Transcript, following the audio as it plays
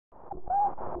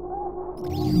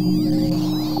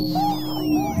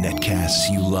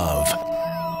Netcasts you love.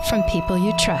 From people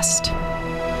you trust.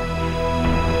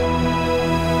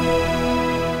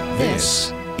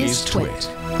 This is Twit.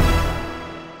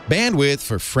 Bandwidth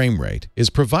for frame rate is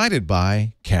provided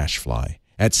by CacheFly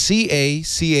at CacheFly.com.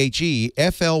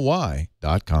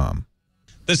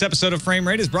 This episode of Frame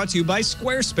Rate is brought to you by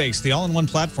Squarespace, the all-in-one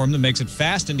platform that makes it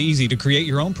fast and easy to create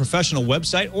your own professional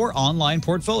website or online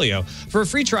portfolio. For a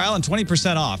free trial and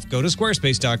 20% off, go to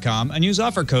squarespace.com and use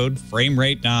offer code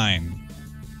FRAMERATE9.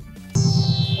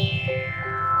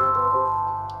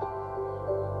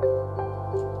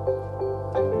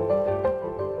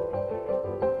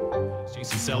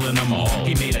 Selling them all.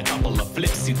 He made a couple of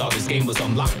flips. He thought his game was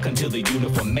unlocked until the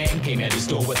uniform man came at his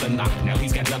door with a knock. Now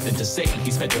he's got nothing to say.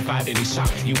 He's petrified and he's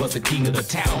shocked. He was the king of the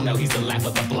town. Now he's the laugh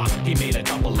of the block. He made a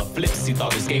couple of flips. He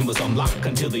thought his game was unlocked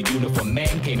until the uniform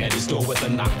man came at his door with a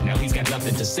knock. Now he's got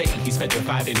nothing to say. He's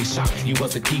petrified and he's shocked. He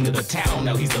was the king of the town.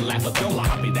 Now he's the laugh of the block.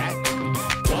 Don't copy that.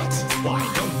 What? Why?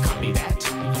 Don't copy that.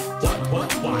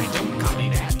 What? Why? Don't copy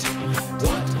that.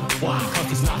 What? Why?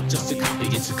 Cause it's not just a copy,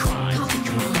 it's a crime.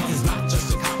 It's not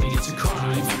just a copy, it's a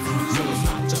crime. No, it's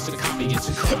not just a copy, it's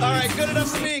a crime. All right, good enough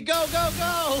for me. Go, go,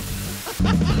 go.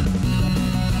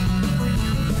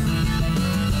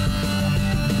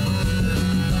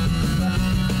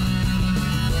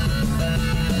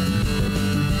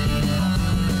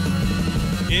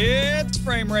 It's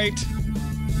Frame Rate.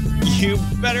 You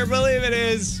better believe it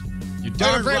is. You're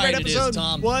darn Frame right Rate it is, episode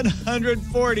Tom.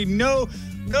 140. No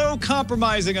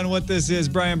compromising on what this is.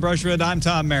 Brian Brushwood, I'm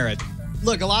Tom Merritt.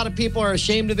 Look, a lot of people are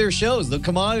ashamed of their shows. They'll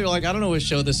come on, you're like, I don't know what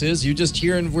show this is. You just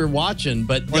hear and we're watching,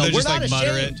 but Or no, they're we're just not like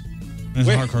mutter it.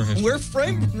 ashamed. We're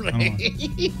Frame Rate. And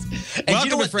Welcome you know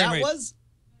to what Frame that Rate. was?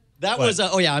 That was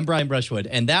oh yeah, I'm Brian Brushwood,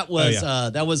 and that was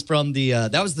that was from the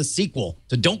that was the sequel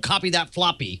to Don't Copy That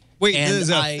Floppy. Wait, and this is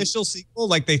an official sequel?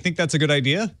 Like they think that's a good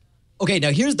idea? Okay,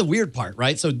 now here's the weird part,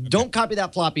 right? So Don't Copy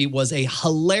That Floppy was a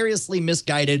hilariously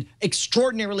misguided,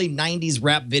 extraordinarily 90s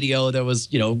rap video that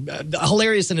was, you know,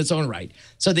 hilarious in its own right.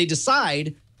 So they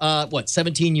decide,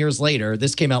 17 years later,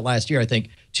 this came out last year, I think,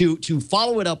 to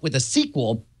follow it up with a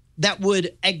sequel that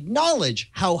would acknowledge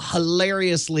how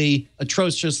hilariously,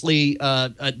 atrociously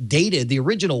dated the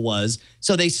original was.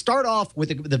 So they start off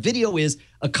with the video is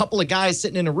a couple of guys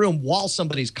sitting in a room while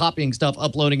somebody's copying stuff,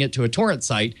 uploading it to a torrent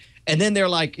site. And then they're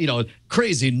like, you know,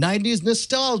 crazy 90s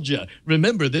nostalgia.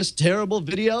 Remember this terrible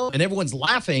video? And everyone's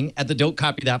laughing at the Don't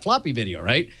Copy That Floppy video,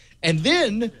 right? And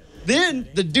then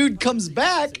the dude comes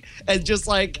back and just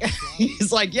like,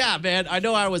 he's like, yeah, man, I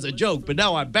know I was a joke, but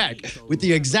now I'm back with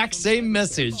the exact same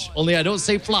message, only I don't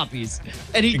say floppies.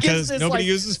 And he Because gives this nobody like,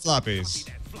 uses floppies.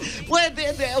 well,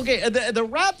 the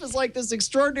rap is like this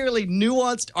extraordinarily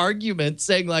nuanced argument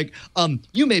saying like,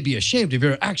 you may be ashamed of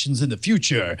your actions in the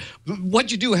future.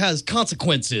 What you do has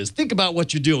consequences. Think about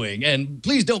what you're doing, and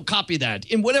please don't copy that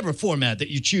in whatever format that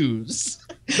you choose.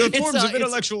 The forms of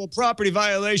intellectual property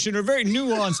violation are very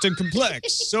nuanced and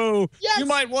complex, so you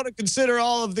might want to consider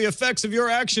all of the effects of your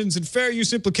actions and fair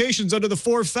use implications under the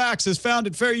 4 facts as found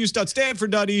at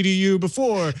fairuse.stanford.edu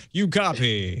before you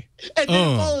copy. And then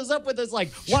it follows up with this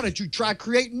like, why don't you try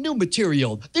creating new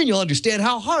material? Then you'll understand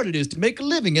how hard it is to make a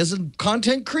living as a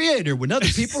content creator when other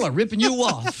people are ripping you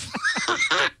off.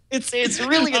 It's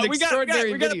really an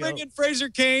extraordinary we got to video. bring in Fraser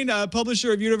Kane,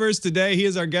 publisher of Universe Today. He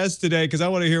is our guest today because I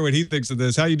want to hear what he thinks of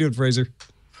this. How you doing, Fraser?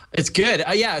 It's good.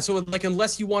 Yeah. So like,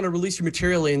 unless you want to release your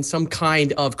material in some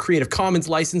kind of Creative Commons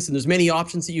license, and there's many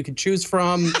options that you can choose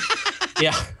from.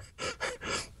 Yeah.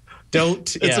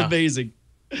 Don't. It's amazing.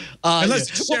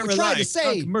 Unless what we're trying to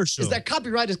say commercial. is that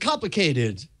copyright is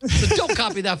complicated. So don't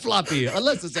copy that floppy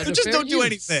unless it's under Just fair don't do use.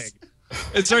 anything.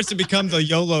 It starts to become the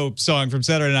YOLO song from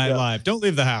Saturday Night Live. Don't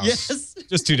leave the house. Yes.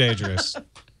 Just too dangerous.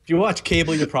 If you watch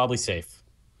cable, you're probably safe.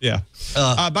 Yeah.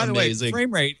 By the way,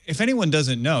 Frame Rate, if anyone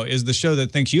doesn't know, is the show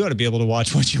that thinks you ought to be able to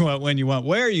watch what you want, when you want,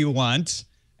 where you want.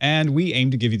 And we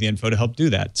aim to give you the info to help do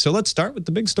that. So let's start with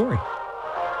the big story.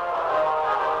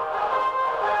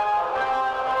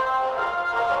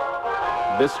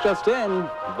 This just in,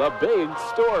 the big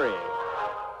story.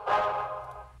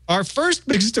 Our first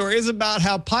big story is about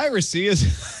how piracy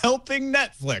is helping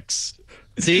Netflix.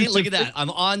 See, look at that.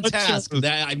 I'm on task.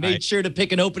 I made sure to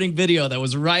pick an opening video that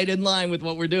was right in line with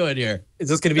what we're doing here. Is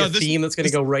this going to be a theme that's going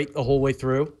to go right the whole way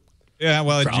through? Yeah,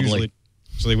 well, it's usually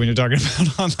when you're talking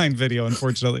about online video,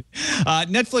 unfortunately.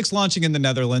 Netflix launching in the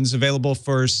Netherlands, available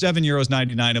for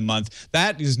 €7.99 a month.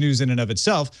 That is news in and of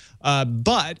itself.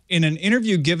 But in an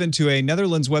interview given to a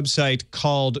Netherlands website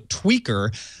called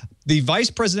Tweaker, the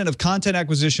vice president of content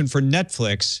acquisition for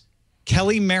Netflix,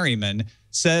 Kelly Merriman,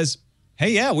 says, hey,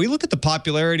 yeah, we look at the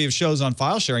popularity of shows on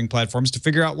file sharing platforms to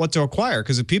figure out what to acquire.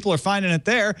 Because if people are finding it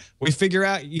there, we figure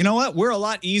out, you know what, we're a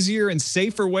lot easier and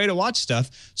safer way to watch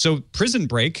stuff. So Prison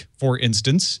Break, for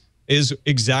instance, is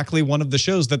exactly one of the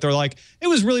shows that they're like, it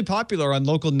was really popular on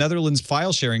local Netherlands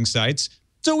file sharing sites.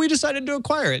 So we decided to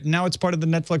acquire it. Now it's part of the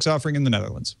Netflix offering in the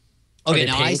Netherlands. Okay,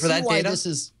 now I see why this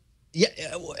is.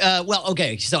 Yeah, well,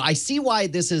 okay. So I see why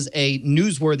this is a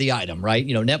newsworthy item, right?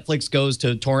 You know, Netflix goes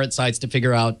to torrent sites to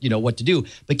figure out, you know, what to do.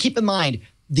 But keep in mind,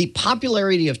 the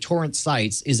popularity of torrent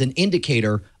sites is an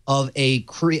indicator of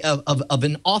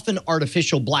an often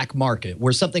artificial black market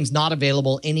where something's not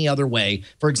available any other way.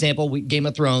 For example, Game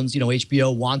of Thrones, you know,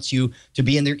 HBO wants you to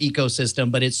be in their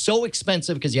ecosystem, but it's so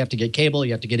expensive because you have to get cable,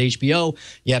 you have to get HBO,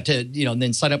 you have to, you know, and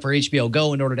then sign up for HBO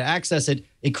Go in order to access it.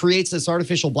 It creates this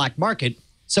artificial black market.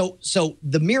 So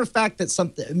the mere fact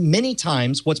that many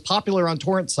times what's popular on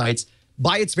torrent sites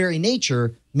by its very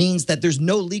nature means that there's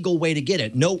no legal way to get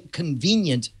it, no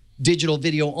convenient digital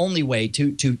video only way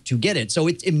to get it. So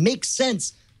it makes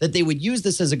sense that they would use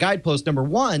this as a guidepost, number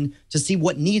one, to see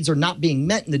what needs are not being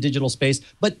met in the digital space,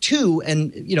 but two,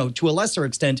 and you know, to a lesser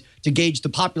extent, to gauge the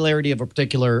popularity of a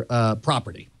particular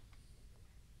property.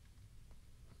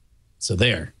 So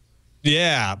there.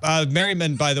 Yeah.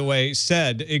 Merriman, by the way,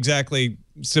 said exactly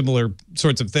similar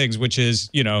sorts of things, which is,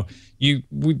 you know,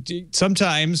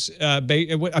 sometimes, I'm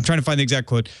trying to find the exact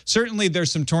quote. Certainly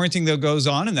there's some torrenting that goes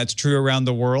on, and that's true around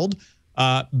the world.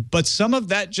 But some of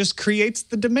that just creates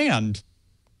the demand.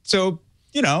 So,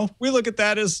 you know, we look at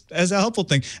that as a helpful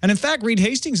thing. And in fact, Reed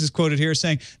Hastings is quoted here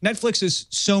saying, Netflix is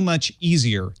so much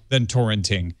easier than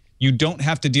torrenting. You don't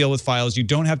have to deal with files. You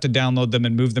don't have to download them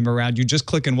and move them around. You just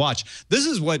click and watch. This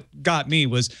is what got me,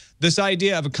 was this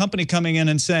idea of a company coming in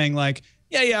and saying like,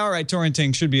 yeah, all right,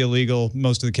 torrenting should be illegal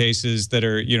most of the cases that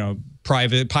are, you know,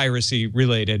 private piracy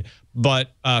related. But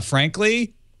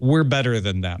frankly, we're better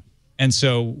than them. And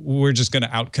so we're just going to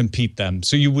outcompete them.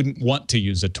 So you wouldn't want to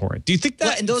use a torrent. Do you think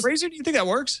that, Fraser, do you think that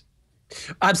works?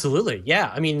 Absolutely.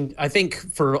 Yeah. I mean, I think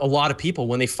for a lot of people,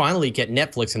 when they finally get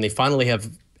Netflix and they finally have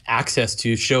access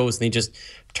to shows and they just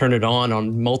turn it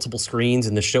on multiple screens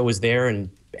and the show is there and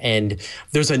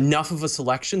there's enough of a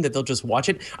selection that they'll just watch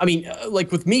it. I mean,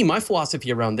 like with me, my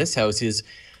philosophy around this house is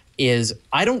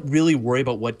I don't really worry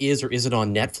about what is or isn't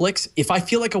on Netflix. If I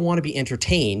feel like I want to be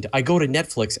entertained, I go to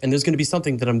Netflix and there's going to be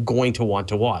something that I'm going to want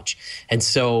to watch. And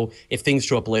so if things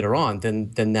show up later on,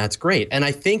 then that's great. And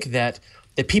I think that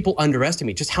people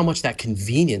underestimate just how much that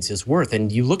convenience is worth.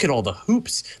 And you look at all the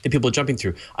hoops that people are jumping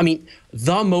through. I mean,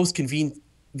 the most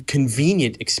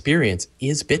convenient experience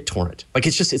is BitTorrent. Like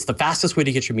it's the fastest way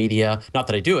to get your media. Not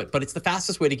that I do it, but it's the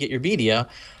fastest way to get your media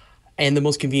and the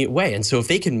most convenient way. And so if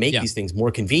they can make these things more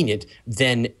convenient,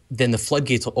 then the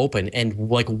floodgates will open. And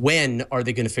like, when are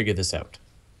they going to figure this out?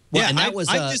 Well, and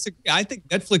that I think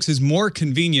Netflix is more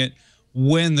convenient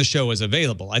when the show is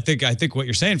available. I think what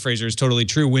you're saying, Fraser, is totally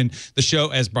true when the show,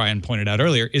 as Brian pointed out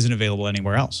earlier, isn't available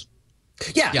anywhere else.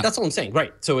 Yeah, that's all I'm saying.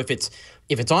 Right. So if it's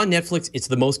on Netflix, it's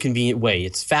the most convenient way.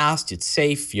 It's fast, it's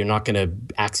safe. You're not going to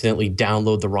accidentally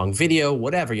download the wrong video,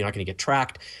 whatever. You're not going to get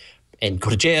tracked and go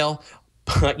to jail.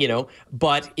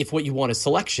 But if what you want is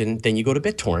selection, then you go to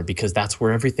BitTorrent because that's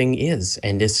where everything is.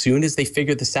 And as soon as they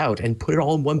figure this out and put it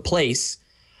all in one place,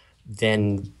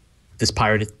 then this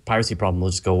piracy problem will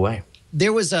just go away.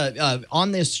 There was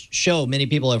on this show, many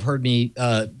people have heard me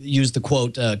use the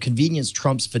quote, convenience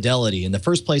trumps fidelity. And the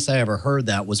first place I ever heard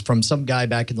that was from some guy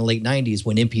back in the late 90s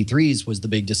when MP3s was the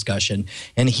big discussion.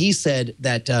 And he said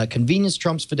that convenience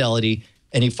trumps fidelity.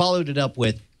 And he followed it up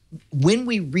with, when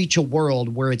we reach a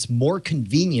world where it's more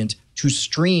convenient to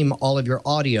stream all of your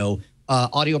audio,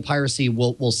 audio piracy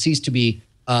will cease to be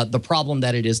the problem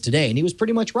that it is today. And he was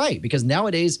pretty much right, because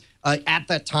nowadays, at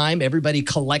that time, everybody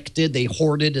collected, they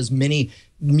hoarded as many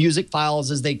music files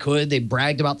as they could. They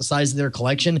bragged about the size of their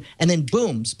collection. And then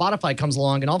boom, Spotify comes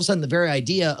along. And all of a sudden, the very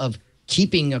idea of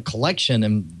keeping a collection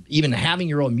and even having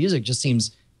your own music just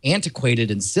seems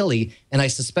antiquated and silly. And I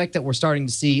suspect that we're starting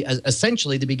to see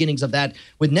essentially the beginnings of that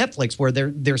with Netflix, where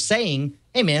they're saying,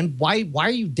 hey man, why are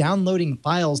you downloading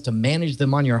files to manage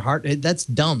them on your hard? That's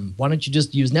dumb. Why don't you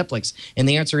just use Netflix? And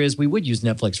the answer is we would use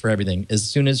Netflix for everything as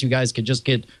soon as you guys could just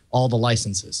get all the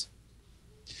licenses.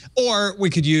 Or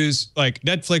we could use like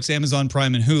Netflix, Amazon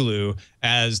Prime, and Hulu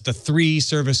as the three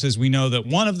services we know that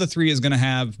one of the three is going to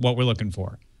have what we're looking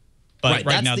for. But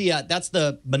right now, that's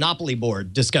the monopoly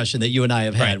board discussion that you and I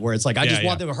have had, where it's like, I just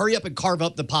want them to hurry up and carve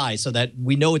up the pie so that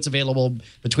we know it's available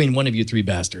between one of you three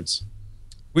bastards.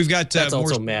 We've got that's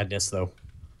also madness, though.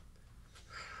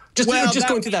 Just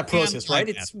going through that process, right?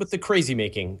 It's with the crazy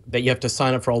making that you have to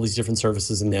sign up for all these different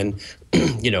services and then,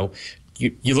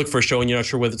 you look for a show and you're not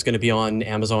sure whether it's going to be on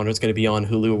Amazon or it's going to be on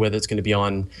Hulu or whether it's going to be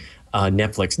on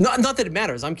Netflix. Not that it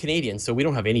matters. I'm Canadian, so we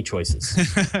don't have any choices.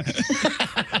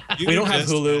 We don't have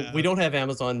Hulu. We don't have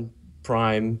Amazon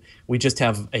Prime. We just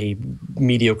have a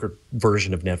mediocre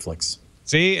version of Netflix.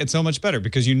 See, it's so much better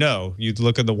because you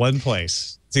look at the one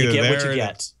place. You get what you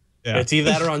get. Yeah. It's either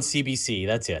that or on CBC.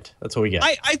 That's it. That's what we get.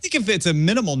 I think if it's a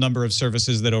minimal number of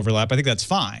services that overlap, I think that's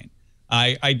fine.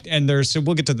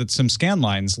 We'll get to some scan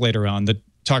lines later on that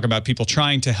talk about people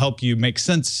trying to help you make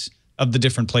sense of the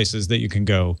different places that you can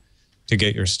go to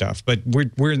get your stuff. But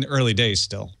we're in the early days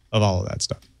still of all of that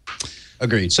stuff.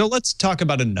 Agreed. So let's talk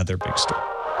about another big story.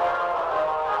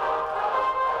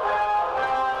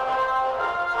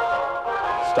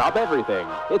 Stop everything.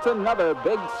 It's another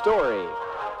big story.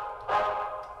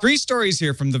 3 stories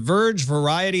here from The Verge,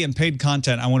 Variety, and paid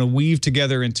content I want to weave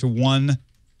together into one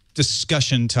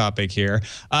discussion topic here.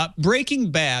 Breaking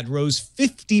Bad rose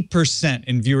 50%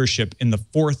 in viewership in the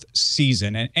 4th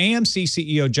season, and AMC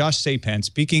CEO Josh Sapan,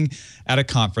 speaking at a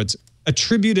conference,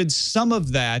 attributed some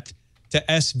of that to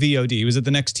SVOD. He was at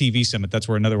the Next TV Summit. That's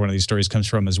where another one of these stories comes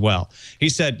from as well. He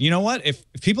said, you know what? If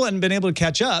people hadn't been able to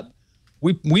catch up,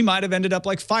 we might have ended up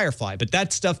like Firefly, but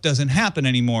that stuff doesn't happen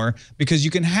anymore because you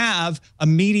can have a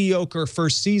mediocre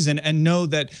first season and know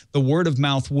that the word of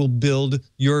mouth will build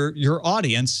your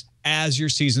audience as your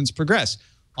seasons progress.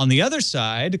 On the other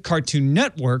side, Cartoon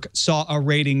Network saw a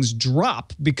ratings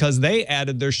drop because they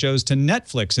added their shows to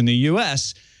Netflix in the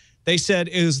US. They said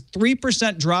it was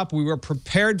 3% drop. We were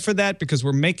prepared for that because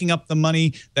we're making up the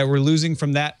money that we're losing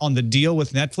from that on the deal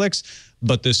with Netflix.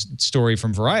 But this story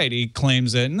from Variety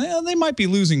claims that they might be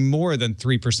losing more than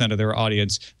 3% of their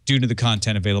audience due to the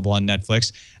content available on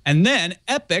Netflix. And then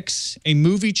Epix, a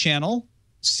movie channel,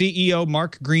 CEO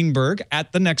Mark Greenberg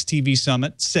at the Next TV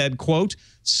Summit said, quote,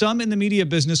 "Some in the media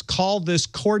business call this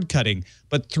cord cutting,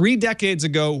 but 3 decades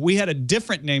ago, we had a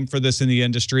different name for this in the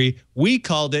industry. We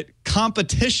called it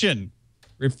competition,"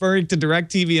 referring to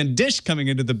DirecTV and Dish coming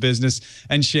into the business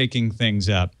and shaking things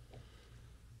up.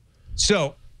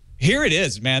 So here it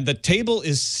is, man. The table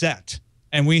is set,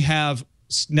 and we have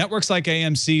networks like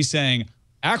AMC saying,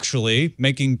 actually,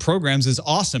 making programs is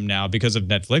awesome now because of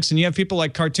Netflix. And you have people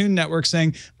like Cartoon Network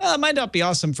saying, well, it might not be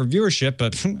awesome for viewership,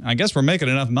 but I guess we're making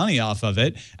enough money off of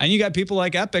it. And you got people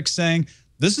like Epix saying,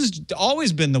 this has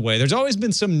always been the way. There's always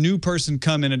been some new person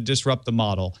come in and disrupt the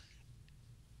model.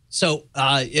 So,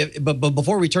 but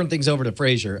before we turn things over to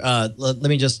Fraser, let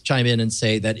me just chime in and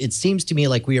say that it seems to me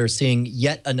like we are seeing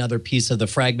yet another piece of the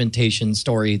fragmentation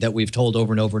story that we've told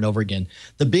over and over and over again.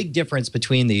 The big difference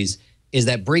between these is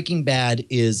that Breaking Bad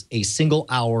is a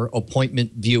single-hour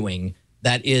appointment viewing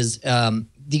that is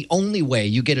the only way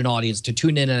you get an audience to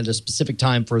tune in at a specific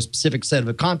time for a specific set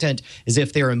of content is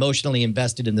if they're emotionally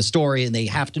invested in the story and they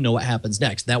have to know what happens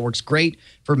next. That works great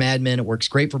for Mad Men. It works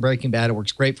great for Breaking Bad. It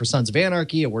works great for Sons of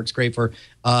Anarchy. It works great for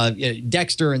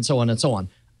Dexter and so on and so on.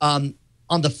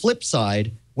 On the flip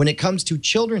side, when it comes to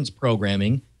children's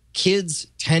programming, kids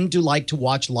tend to like to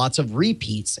watch lots of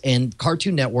repeats, and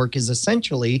Cartoon Network is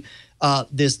essentially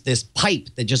this pipe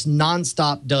that just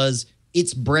nonstop does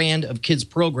its brand of kids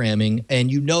programming, and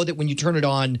you know that when you turn it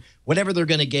on, whatever they're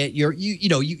going to get,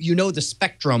 you know the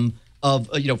spectrum of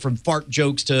from fart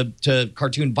jokes to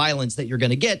cartoon violence that you're going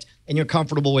to get, and you're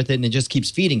comfortable with it, and it just keeps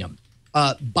feeding them.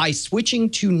 By switching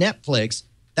to Netflix,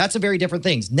 that's a very different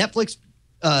thing. Netflix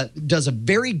does a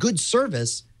very good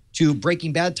service to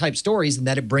Breaking Bad type stories in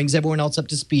that it brings everyone else up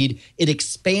to speed. It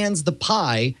expands the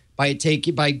pie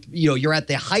you're at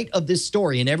the height of this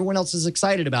story and everyone else is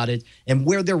excited about it. And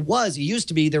where it used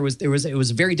to be, it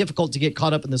was very difficult to get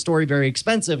caught up in the story, very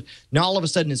expensive. Now all of a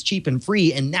sudden it's cheap and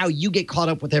free, and now you get caught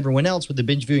up with everyone else with the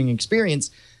binge viewing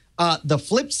experience. The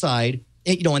flip side,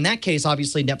 in that case,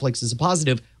 obviously Netflix is a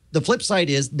positive. The flip side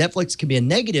is Netflix can be a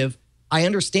negative. I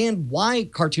understand why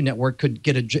Cartoon Network could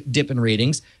get a dip in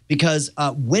ratings because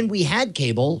when we had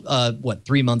cable,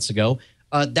 3 months ago,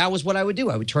 that was what I would do.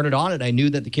 I would turn it on, and I knew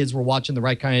that the kids were watching the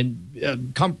right kind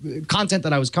of content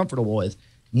that I was comfortable with.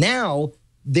 Now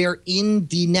they're in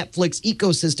the Netflix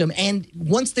ecosystem, and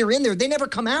once they're in there, they never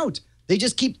come out. They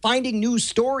just keep finding new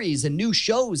stories and new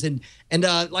shows, and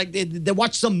like they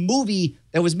watch some movie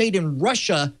that was made in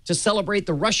Russia to celebrate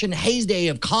the Russian heyday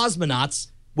of cosmonauts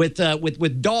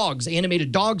with dogs,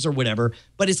 animated dogs or whatever.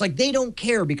 But it's like they don't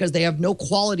care because they have no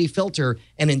quality filter,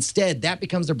 and instead that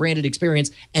becomes their branded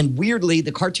experience. And weirdly,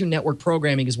 the Cartoon Network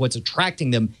programming is what's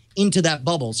attracting them into that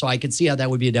bubble. So I could see how that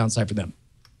would be a downside for them.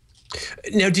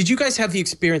 Now, did you guys have the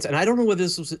experience, and I don't know whether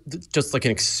this was just like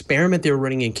an experiment they were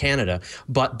running in Canada,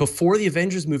 but before the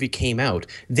Avengers movie came out,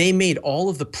 they made all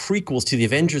of the prequels to the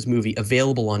Avengers movie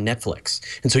available on Netflix.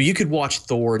 And so you could watch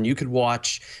Thor and you could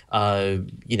watch,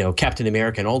 you know, Captain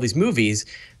America and all these movies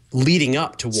leading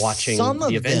up to watching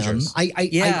the Avengers.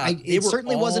 It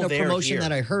certainly wasn't a promotion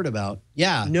that I heard about.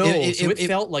 Yeah. No, it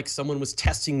felt like someone was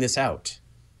testing this out,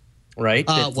 right?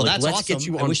 Well, that's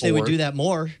awesome. I wish they would do that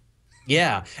more.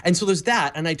 Yeah, and so there's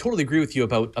that, and I totally agree with you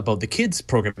about the kids'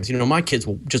 programs. You know, my kids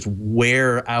will just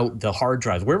wear out the hard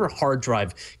drives. Wherever hard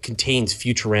drive contains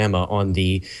Futurama on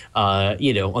the,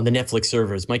 you know, on the Netflix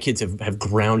servers, my kids have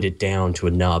ground it down to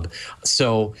a nub.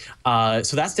 So,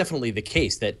 so that's definitely the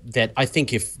case. That I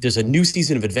think if there's a new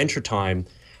season of Adventure Time,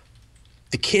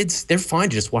 the kids, they're fine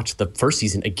to just watch the first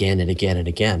season again and again and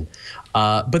again.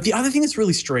 But the other thing that's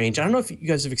really strange, I don't know if you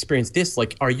guys have experienced this,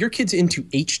 like, are your kids into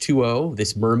H2O,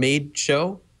 this mermaid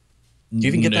show? Do you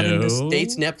even get that in the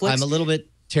States, Netflix? I'm a little bit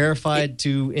terrified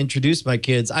to introduce my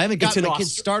kids. I haven't gotten my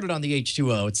kids started on the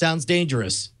H2O. It sounds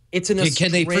dangerous. It's an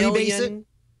Can they freebase it?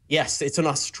 Yes, it's an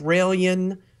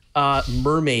Australian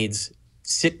mermaids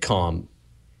sitcom.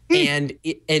 And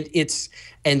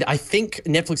I think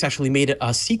Netflix actually made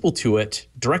a sequel to it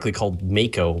directly called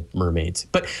Mako Mermaids.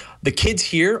 But the kids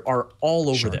here are all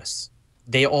over this.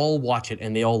 They all watch it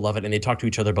and they all love it and they talk to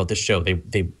each other about this show.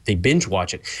 They binge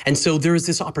watch it. And so there is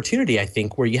this opportunity, I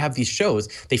think, where you have these shows,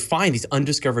 they find these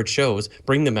undiscovered shows,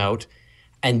 bring them out,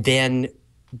 and then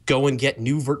go and get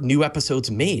new episodes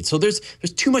made. So there's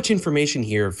too much information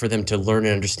here for them to learn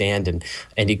and understand, and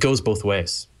it goes both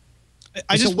ways.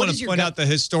 I just want to point out the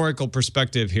historical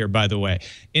perspective here, by the way.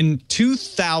 In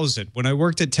 2000, when I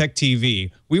worked at Tech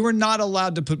TV, we were not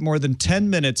allowed to put more than 10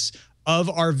 minutes of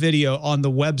our video on the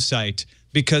website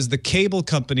because the cable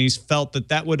companies felt that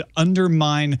that would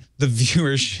undermine the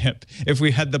viewership if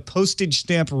we had the postage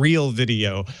stamp reel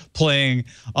video playing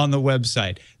on the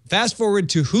website. Fast forward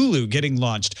to Hulu getting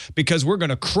launched because we're going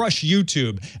to crush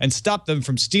YouTube and stop them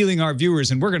from stealing our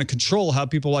viewers, and we're going to control how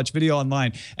people watch video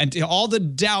online. And all the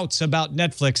doubts about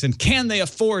Netflix and can they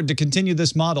afford to continue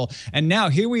this model? And now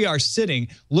here we are sitting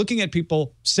looking at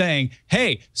people saying,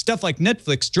 hey, stuff like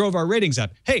Netflix drove our ratings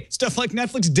up. Hey, stuff like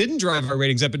Netflix didn't drive our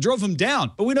ratings up. It drove them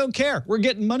down, but we don't care. We're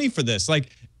getting money for this. Like,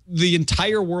 the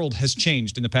entire world has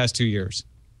changed in the past 2 years.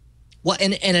 Well,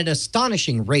 and at an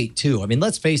astonishing rate, too. I mean,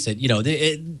 let's face it, you know,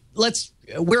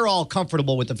 we're all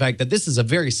comfortable with the fact that this is a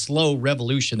very slow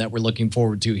revolution that we're looking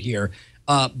forward to here.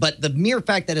 But the mere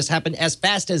fact that it's happened as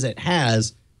fast as it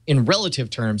has in relative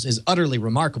terms is utterly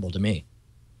remarkable to me.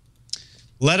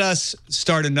 Let us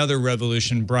start another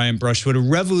revolution, Brian Brushwood, a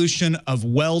revolution of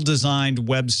well-designed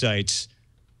websites,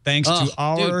 thanks to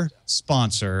our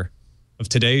sponsor of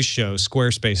today's show,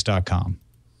 Squarespace.com.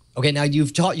 Okay, now you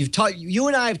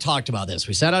and I have talked about this.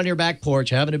 We sat on your back porch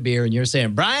having a beer, and you're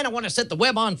saying, Brian, I want to set the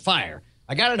web on fire.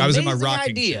 I got an amazing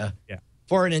idea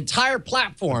for an entire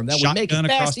platform that would make it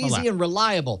fast, easy, and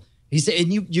reliable. He said,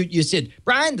 and you said,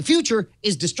 Brian, the future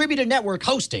is distributed network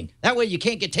hosting. That way you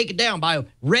can't get taken down by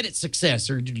Reddit success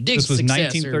or Dig success. This was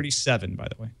 1937, by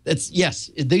the way. Yes,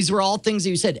 these were all things that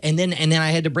you said. And then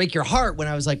I had to break your heart when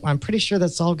I was like, well, I'm pretty sure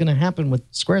that's all going to happen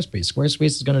with Squarespace.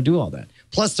 Squarespace is going to do all that.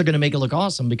 Plus, they're going to make it look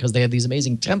awesome because they have these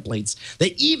amazing templates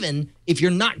that even if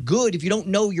you're not good, if you don't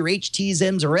know your HTs,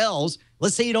 Ms, or Ls,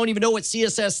 let's say you don't even know what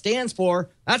CSS stands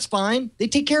for, that's fine. They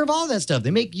take care of all that stuff.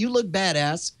 They make you look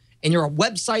badass. And your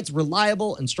website's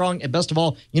reliable and strong. And best of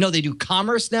all, you know, they do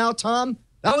commerce now, Tom.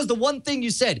 That was the one thing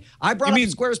you said. I brought up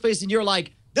Squarespace, and you're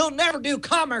like, they'll never do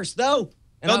commerce, though.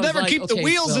 And they'll never keep the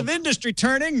wheels of industry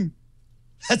turning.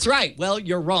 That's right. Well,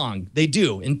 you're wrong. They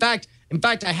do. In fact,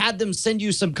 I had them send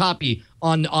you some copy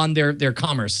on their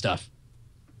commerce stuff.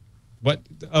 What?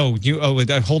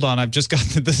 Hold on. I've just got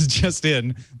this just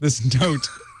in. This note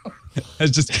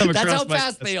has just come across. That's how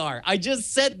fast they are. I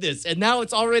just said this, and now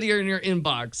it's already in your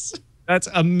inbox. That's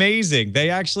amazing. They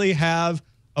actually have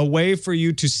a way for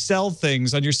you to sell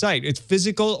things on your site. It's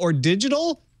physical or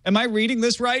digital. Am I reading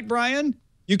this right, Brian?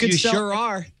 You sure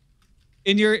are.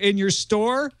 In your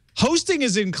store. Hosting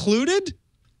is included.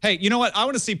 Hey, you know what? I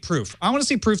want to see proof. I want to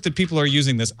see proof that people are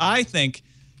using this. I think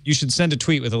you should send a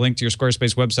tweet with a link to your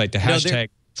Squarespace website to hashtag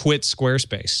Twit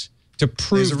Squarespace. To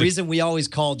prove there's a reason we always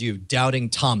called you Doubting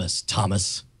Thomas.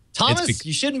 Thomas,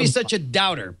 you shouldn't be such a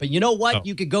doubter. But you know what?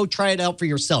 You could go try it out for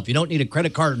yourself. You don't need a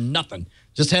credit card or nothing.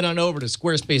 Just head on over to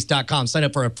squarespace.com. Sign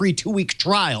up for a free 2-week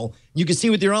trial. You can see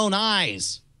with your own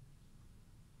eyes.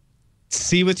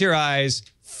 See with your eyes.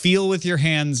 Feel with your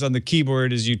hands on the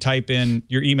keyboard as you type in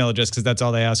your email address, because that's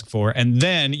all they ask for. And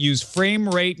then use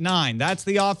FrameRate9. That's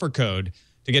the offer code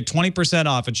to get 20%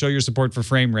 off and show your support for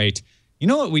FrameRate. You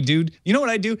know what we do? You know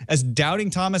what I do? As doubting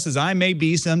Thomas as I may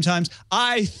be sometimes,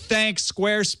 I thank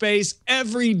Squarespace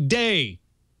every day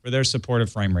for their support of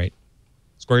Frame Rate.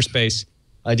 Squarespace.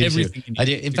 I do too. I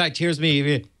do. In fact, here's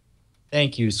me.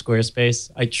 Thank you, Squarespace.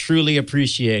 I truly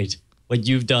appreciate what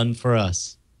you've done for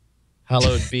us.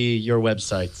 Hallowed be your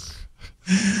websites.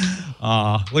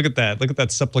 Look at that. Look at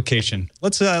that supplication.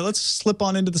 Let's slip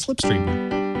on into the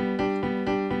slipstream.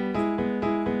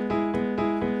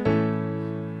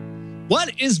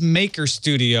 What is Maker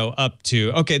Studio up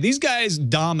to? Okay, these guys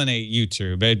dominate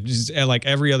YouTube. Like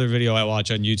every other video I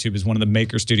watch on YouTube is one of the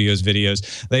Maker Studios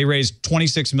videos. They raised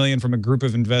 $26 million from a group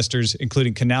of investors,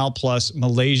 including Canal Plus,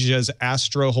 Malaysia's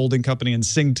Astro Holding Company, and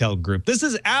Singtel Group. This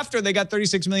is after they got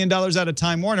 $36 million out of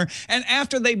Time Warner and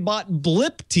after they bought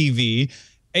Blip TV,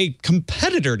 a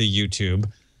competitor to YouTube.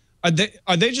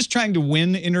 Are they just trying to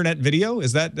win internet video?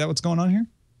 Is that what's going on here?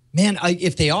 Man,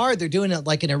 if they are, they're doing it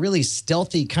like in a really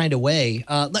stealthy kind of way.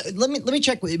 Let me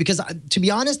check, because to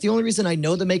be honest, the only reason I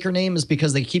know the Maker name is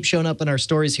because they keep showing up in our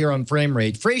stories here on Frame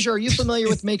Rate. Fraser, are you familiar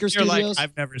with Maker Studios? Like,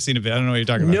 I've never seen a video. I don't know what you're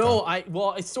talking about. No,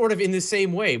 well, it's sort of in the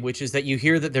same way, which is that you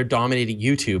hear that they're dominating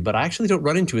YouTube, but I actually don't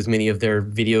run into as many of their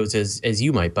videos as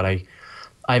you might. But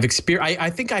I've experienced. I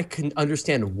think I can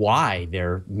understand why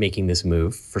they're making this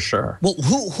move for sure. Well,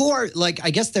 who are, like,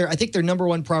 I guess I think their number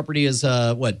one property is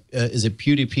is it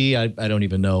PewDiePie? I don't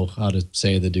even know how to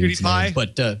say the dude's name,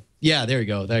 but yeah, there you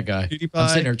go, that guy. PewDiePie. I'm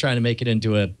sitting here trying to make it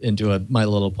into a My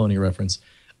Little Pony reference.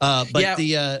 But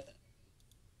yeah.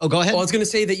 Oh, go ahead. Well, I was going to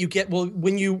say that you get,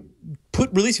 when you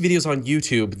release videos on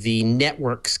YouTube, the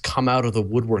networks come out of the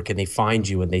woodwork and they find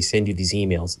you and they send you these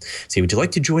emails. Say, would you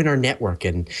like to join our network?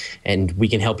 And we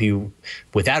can help you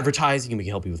with advertising and we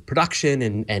can help you with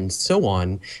production and so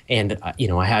on. And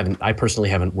I personally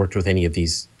haven't worked with any of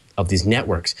these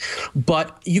networks,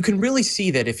 but you can really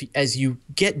see that as you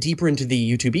get deeper into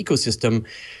the YouTube ecosystem,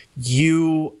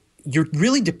 you're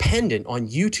really dependent on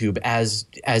YouTube as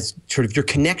sort of your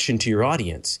connection to your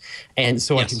audience. And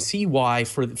so I can see why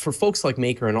for folks like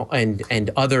Maker and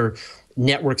other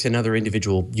networks and other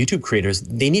individual YouTube creators,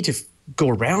 they need to go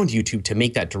around YouTube to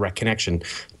make that direct connection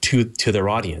to their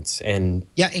audience. And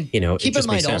keep in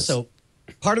mind also,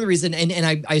 part of the reason, and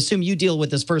I assume you deal with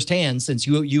this firsthand since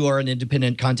you are an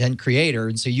independent content creator,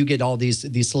 and so you get all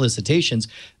these solicitations.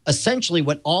 Essentially,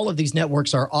 what all of these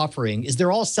networks are offering is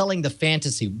they're all selling the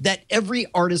fantasy that every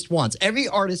artist wants. Every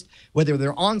artist, whether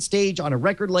they're on stage on a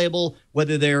record label,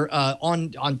 whether they're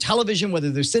on television,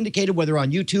 whether they're syndicated, whether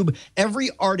on YouTube,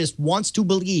 every artist wants to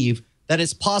believe that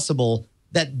it's possible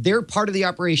that their part of the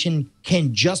operation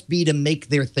can just be to make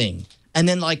their thing. And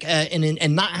then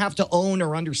and not have to own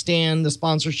or understand the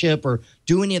sponsorship or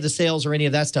do any of the sales or any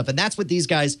of that stuff. And that's what these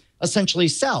guys essentially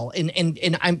sell.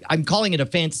 And I'm calling it a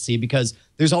fantasy because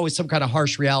there's always some kind of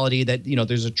harsh reality that,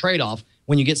 there's a trade-off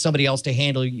when you get somebody else to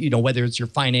handle, whether it's your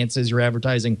finances, your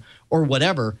advertising, or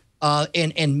whatever.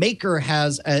 And Maker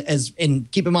has, and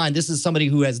keep in mind, this is somebody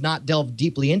who has not delved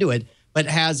deeply into it, but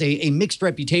has a mixed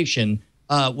reputation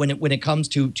when it comes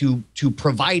to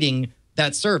providing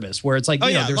that service, where it's like,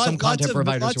 there's some content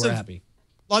providers who are happy.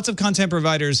 Lots of content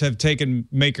providers have taken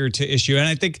Maker to issue, and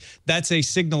I think that's a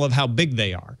signal of how big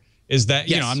they are. Is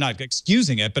that, I'm not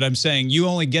excusing it, but I'm saying you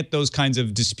only get those kinds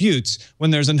of disputes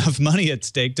when there's enough money at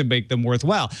stake to make them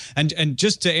worthwhile. And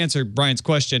just to answer Brian's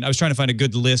question, I was trying to find a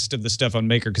good list of the stuff on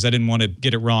Maker because I didn't want to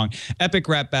get it wrong. Epic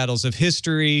Rap Battles of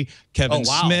History, Kevin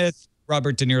Smith,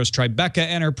 Robert De Niro's Tribeca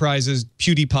Enterprises,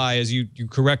 PewDiePie, as you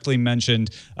correctly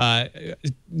mentioned.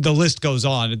 The list goes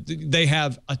on. They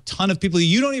have a ton of people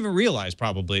you don't even realize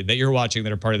probably that you're watching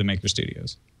that are part of the Maker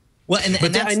Studios. Well,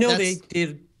 I know they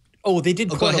did. They did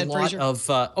quite a lot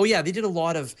of. They did a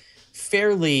lot of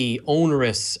fairly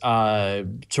onerous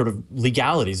sort of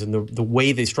legalities in the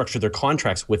way they structure their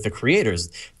contracts with the creators.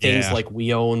 Things like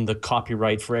we own the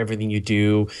copyright for everything you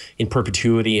do in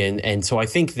perpetuity, and so I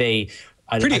think they.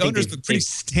 Pretty onerous, but pretty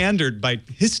standard by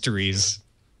history's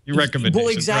recommendations,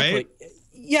 well, exactly. Right?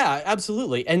 Yeah,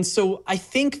 absolutely. And so I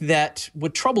think that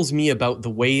what troubles me about the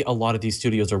way a lot of these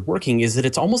studios are working is that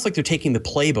it's almost like they're taking the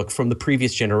playbook from the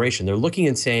previous generation. They're looking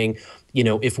and saying,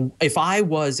 if I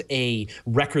was a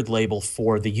record label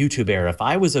for the YouTube era, if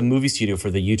I was a movie studio for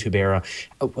the YouTube era,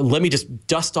 let me just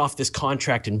dust off this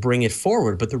contract and bring it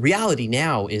forward. But the reality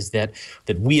now is that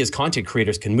we as content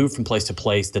creators can move from place to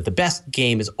place, that the best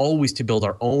game is always to build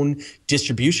our own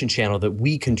distribution channel that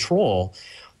we control,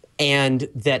 and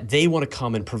that they want to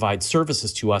come and provide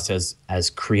services to us as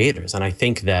creators. And I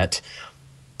think that's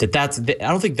I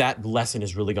don't think that lesson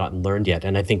has really gotten learned yet.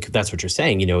 And I think that's what you're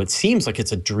saying. It seems like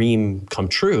it's a dream come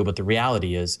true, but the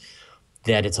reality is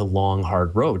that it's a long,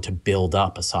 hard road to build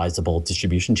up a sizable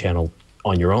distribution channel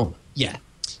on your own. Yeah.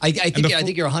 I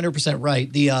think you're 100%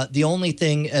 right. The only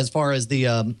thing as far as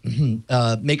the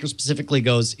maker specifically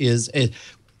goes is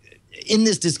in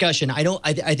this discussion, I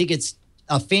think it's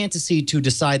a fantasy to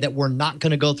decide that we're not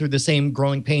going to go through the same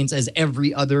growing pains as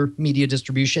every other media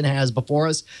distribution has before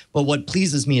us. But what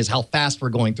pleases me is how fast we're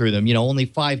going through them. You know,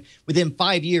 within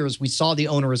 5 years, we saw the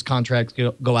onerous contracts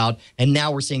go out, and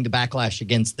now we're seeing the backlash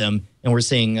against them, and we're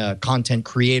seeing content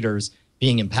creators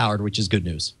being empowered, which is good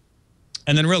news.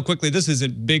 And then real quickly, this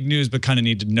isn't big news, but kind of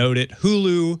need to note it.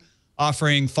 Hulu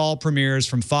offering fall premieres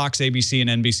from Fox, ABC,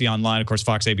 and NBC Online. Of course,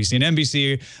 Fox, ABC, and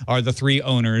NBC are the three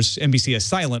owners. NBC, a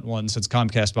silent one since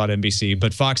Comcast bought NBC,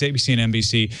 but Fox, ABC, and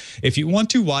NBC. If you want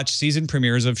to watch season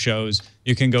premieres of shows,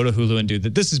 you can go to Hulu and do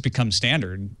that. This has become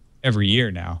standard every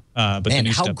year now. But man,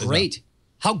 how great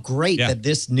that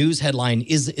this news headline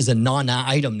is a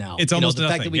non-item now. It's almost the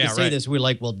fact that we can say this, we're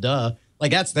like, well, duh. Like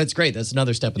that's great. That's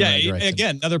another step in the right direction.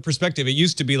 Again, another perspective. It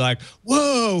used to be like,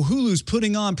 whoa, Hulu's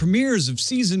putting on premieres of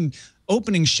season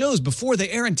opening shows before they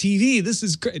air on TV. This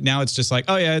is great. Now it's just like,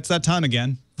 oh yeah, it's that time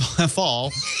again, fall.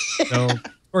 So of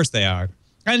course they are,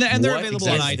 and they're available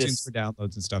on iTunes for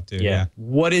downloads and stuff too. Yeah.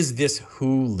 What is this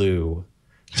Hulu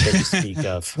that you speak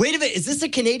of? Wait a minute, is this a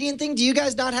Canadian thing? Do you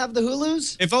guys not have the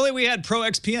Hulus? If only we had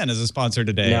ProXPN as a sponsor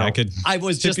today. No. I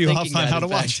was tip just you thinking off on how to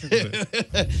watch.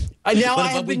 Now I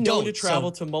have been known to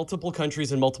travel to multiple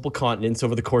countries and multiple continents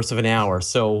over the course of an hour,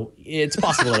 so it's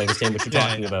possible that I understand what you're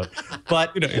talking about.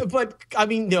 But I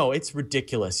mean, no, it's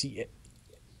ridiculous.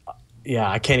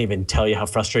 Yeah, I can't even tell you how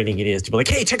frustrating it is to be like,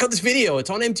 hey, check out this video. It's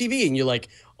on MTV. And you're like,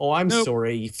 oh, I'm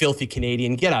sorry, you filthy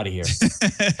Canadian. Get out of here.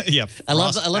 Yeah. I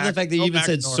love the fact that you even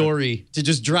said sorry to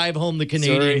just drive home the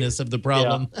Canadianness of the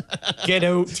problem. Yeah. Get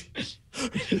out.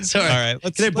 Sorry. All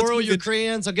right. Can I borrow your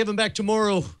crayons? I'll give them back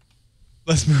tomorrow.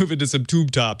 Let's move into some tube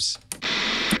tops.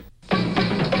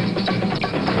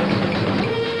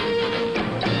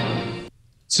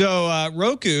 So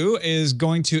Roku is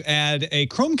going to add a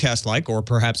Chromecast-like or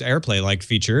perhaps AirPlay-like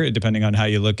feature, depending on how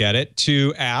you look at it,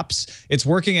 to apps. It's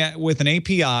working with an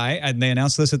API, and they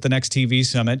announced this at the Next TV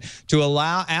Summit, to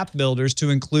allow app builders to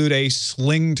include a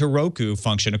Sling to Roku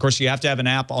function. Of course, you have to have an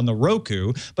app on the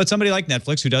Roku, but somebody like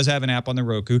Netflix, who does have an app on the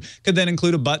Roku, could then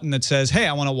include a button that says, hey,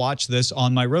 I want to watch this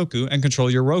on my Roku, and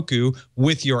control your Roku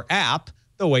with your app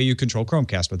the way you control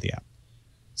Chromecast with the app.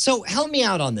 So help me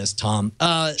out on this, Tom.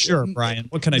 Sure, Brian.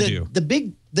 What can I do? The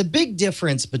big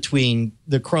difference between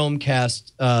the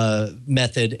Chromecast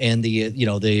method and the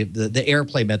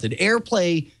AirPlay method.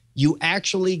 AirPlay, you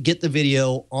actually get the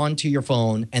video onto your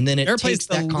phone, and then it takes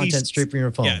that content straight from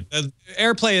your phone. Yeah,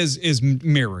 AirPlay is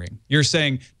mirroring. You're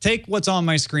saying, take what's on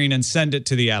my screen and send it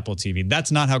to the Apple TV. That's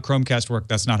not how Chromecast works.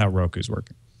 That's not how Roku's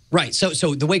working. Right.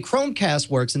 So the way Chromecast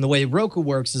works and the way Roku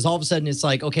works is all of a sudden it's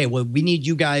like, okay, well, we need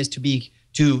you guys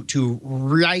to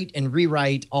write and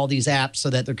rewrite all these apps so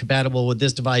that they're compatible with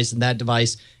this device and that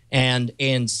device, and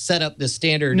set up the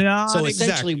standard. So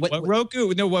essentially, what Roku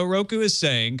is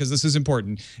saying, because this is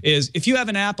important, is if you have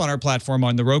an app on our platform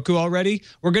on the Roku already,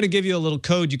 we're going to give you a little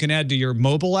code you can add to your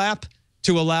mobile app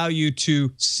to allow you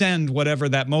to send whatever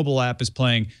that mobile app is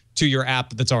playing to your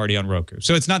app that's already on Roku.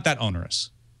 So it's not that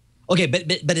onerous. Okay,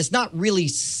 but it's not really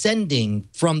sending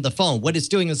from the phone. What it's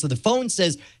doing is that the phone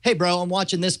says, hey, bro, I'm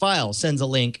watching this file, sends a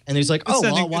link, and he's like, oh,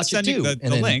 well, I'll watch it too.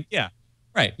 The link, yeah.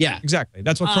 Right. Yeah. Exactly.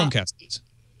 That's what Chromecast is.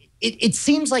 It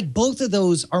seems like both of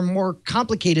those are more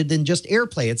complicated than just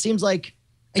AirPlay. It seems like,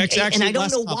 it's actually and I don't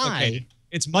know why.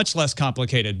 It's much less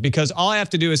complicated because all I have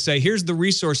to do is say, here's the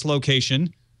resource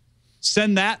location,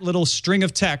 send that little string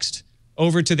of text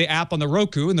over to the app on the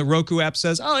Roku, and the Roku app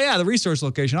says, oh yeah, the resource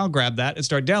location, I'll grab that and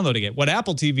start downloading it. What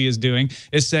Apple TV is doing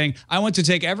is saying, I want to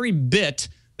take every bit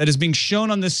that is being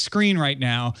shown on this screen right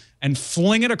now and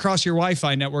fling it across your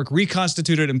Wi-Fi network,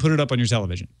 reconstitute it, and put it up on your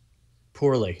television.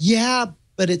 Poorly. Yeah,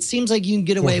 but it seems like you can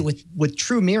get away with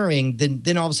true mirroring.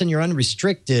 Then all of a sudden you're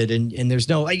unrestricted, and there's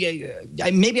no.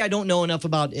 Maybe I don't know enough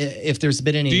about if there's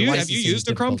been any. Have you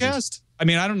used a Chromecast? I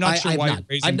mean, I'm not sure why you're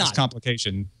raising this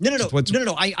complication. No.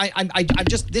 I'm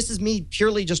just. This is me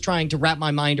purely just trying to wrap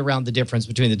my mind around the difference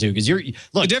between the two. Because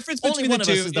the difference between the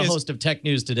two is the host of Tech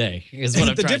News Today. Is what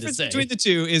I'm trying to say. The difference between the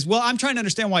two is, well, I'm trying to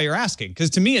understand why you're asking.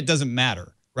 Because to me, it doesn't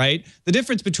matter, right? The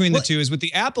difference between the two is with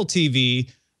the Apple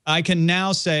TV, I can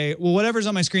now say, well, whatever's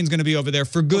on my screen is going to be over there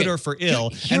for good or for ill.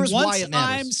 Here's why it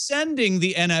matters. I'm sending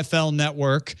the NFL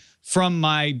network from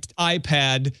my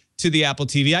iPad to the Apple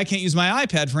TV, I can't use my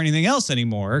iPad for anything else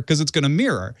anymore because it's going to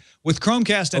mirror. With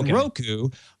Chromecast and Roku,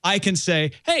 I can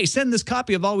say, hey, send this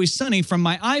copy of Always Sunny from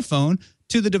my iPhone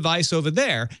to the device over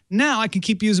there. Now I can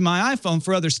keep using my iPhone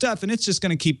for other stuff, and it's just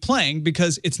going to keep playing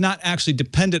because it's not actually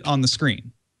dependent on the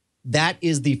screen. that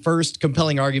is the first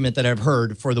compelling argument that I've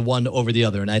heard for the one over the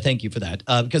other. And I thank you for that.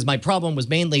 Because my problem was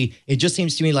mainly, it just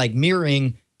seems to me like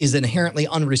mirroring is inherently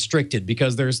unrestricted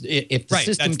because if the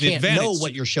system can't know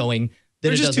what you're showing, then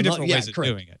there's it just two doesn't different ways of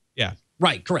doing it. Yeah.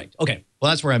 Right, correct. Okay.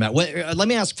 Well, that's where I'm at. Let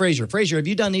me ask Frazier. Frazier, have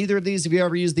you done either of these? Have you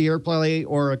ever used the AirPlay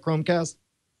or a Chromecast?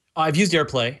 I've used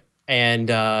AirPlay, and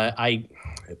I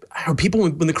people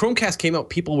when the Chromecast came out,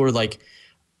 people were like,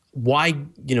 why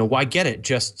get it?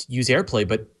 Just use AirPlay.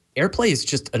 But AirPlay is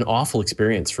just an awful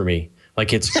experience for me.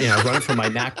 Like it's, I run it from my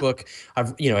MacBook.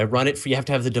 I run it you have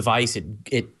to have the device.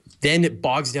 Then it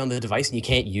bogs down the device and you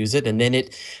can't use it. And then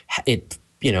it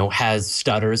has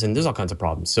stutters and there's all kinds of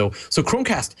problems. So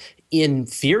Chromecast in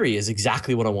theory is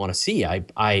exactly what I want to see.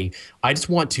 I just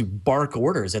want to bark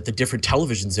orders at the different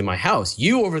televisions in my house.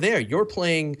 You over there, you're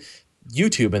playing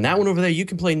YouTube, and that one over there, you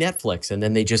can play Netflix, and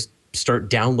then they just start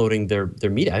downloading their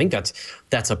media. I think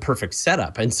that's a perfect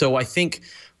setup. And so I think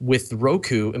with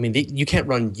Roku, I mean, you can't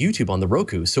run YouTube on the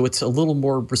Roku, so it's a little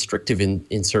more restrictive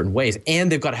in certain ways.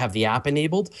 And they've got to have the app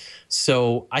enabled.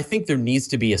 So I think there needs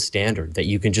to be a standard that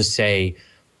you can just say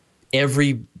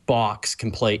every box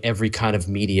can play every kind of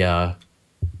media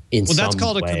in some way. Well, that's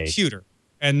called a computer.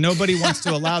 And nobody wants to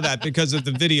allow that because of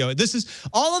the video.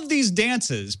 All of these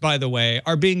dances, by the way,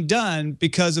 are being done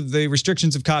because of the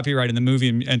restrictions of copyright in the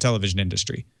movie and television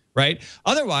industry, right?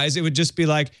 Otherwise, it would just be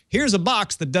like, here's a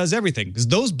box that does everything, because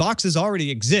those boxes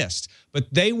already exist, but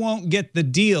they won't get the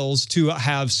deals to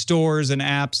have stores and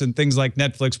apps and things like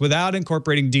Netflix without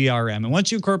incorporating DRM. And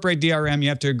once you incorporate DRM, you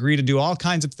have to agree to do all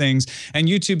kinds of things. And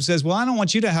YouTube says, well, I don't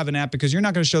want you to have an app because you're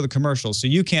not going to show the commercials, so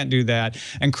you can't do that.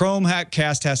 And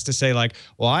Chromecast has to say like,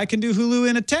 well, I can do Hulu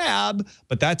in a tab,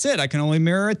 but that's it. I can only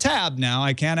mirror a tab now.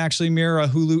 I can't actually mirror a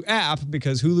Hulu app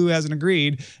because Hulu hasn't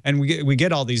agreed, and we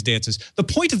get all these dances. The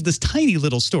point of this tiny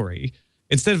little story,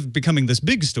 instead of becoming this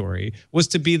big story, was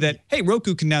to be that, hey,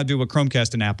 Roku can now do what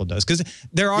Chromecast and Apple does. Because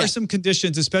there are some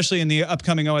conditions, especially in the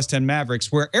upcoming OS X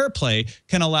Mavericks, where AirPlay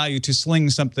can allow you to sling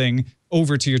something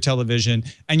over to your television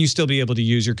and you still be able to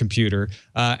use your computer.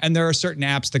 And there are certain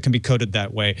apps that can be coded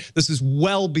that way. This is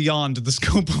well beyond the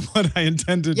scope of what I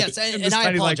intended. Yes, and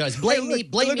I apologize. Blame me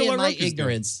in my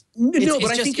ignorance. No,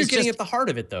 but I think you're getting at the heart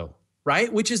of it, though.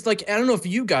 Right? Which is like, I don't know if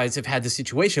you guys have had this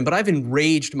situation, but I've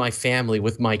enraged my family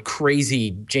with my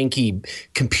crazy, janky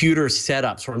computer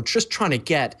setups where I'm just trying to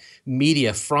get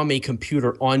media from a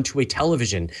computer onto a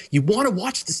television. You want to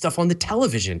watch the stuff on the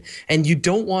television, and you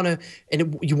don't want to,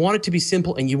 you want it to be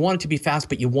simple, and you want it to be fast,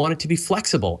 but you want it to be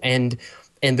flexible. And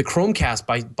the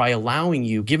Chromecast, by allowing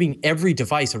you, giving every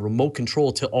device a remote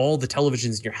control to all the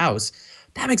televisions in your house,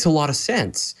 that makes a lot of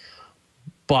sense.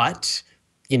 But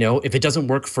if it doesn't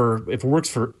work if it works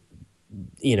for,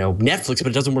 Netflix, but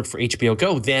it doesn't work for HBO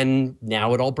Go, then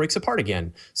now it all breaks apart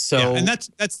again. So, yeah, and that's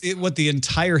what the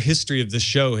entire history of the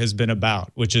show has been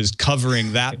about, which is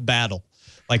covering that battle.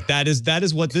 Like that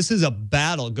is what this is, a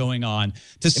battle going on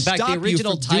to stop the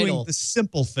original you from title, doing the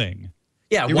simple thing.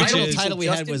 Yeah, the original title we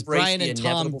had was Brian and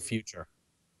Tom. Future.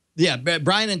 Yeah,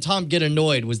 Brian and Tom Get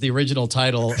Annoyed was the original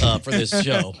title for this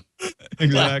show.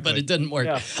 Exactly. But it didn't work.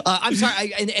 Yeah. I'm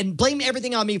sorry, and blame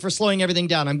everything on me for slowing everything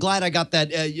down. I'm glad I got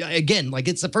that again. Like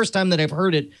it's the first time that I've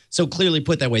heard it so clearly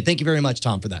put that way. Thank you very much,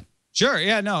 Tom, for that. Sure.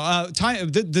 Yeah. No.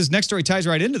 This next story ties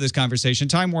right into this conversation.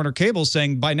 Time Warner Cable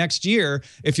saying by next year,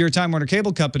 if you're a Time Warner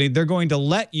Cable company, they're going to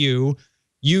let you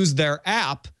use their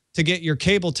app to get your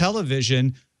cable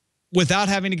television without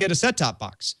having to get a set-top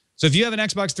box. So if you have an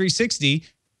Xbox 360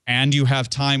 and you have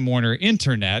Time Warner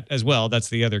Internet as well, that's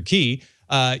the other key,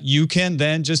 you can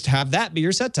then just have that be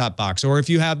your set-top box. Or if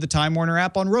you have the Time Warner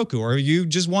app on Roku, or you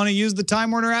just want to use the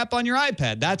Time Warner app on your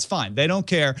iPad, that's fine. They don't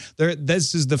care.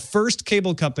 This is the first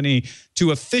cable company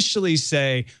to officially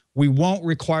say, we won't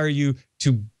require you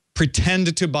to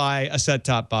pretend to buy a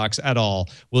set-top box at all.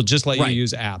 We'll just let you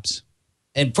use apps.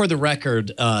 And for the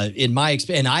record, in my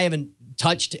experience, and I haven't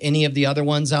touched any of the other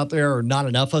ones out there, or not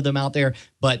enough of them out there,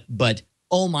 but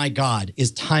oh my God,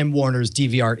 is Time Warner's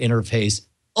DVR interface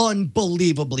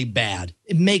unbelievably bad.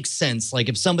 It makes sense. Like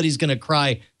if somebody's going to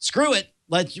cry, screw it,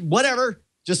 whatever,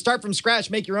 just start from scratch,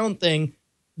 make your own thing,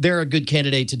 they're a good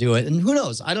candidate to do it. And who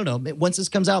knows? I don't know. Once this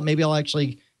comes out, maybe I'll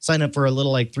actually sign up for a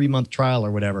little 3-month trial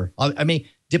or whatever. I may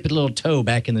dip a little toe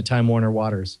back in the Time Warner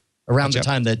waters around the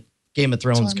time that Game of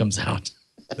Thrones comes out.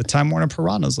 The Time Warner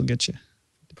piranhas will get you.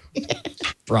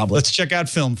 Probably. Let's check out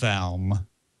Film Film.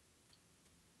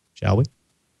 Shall we?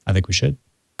 I think we should.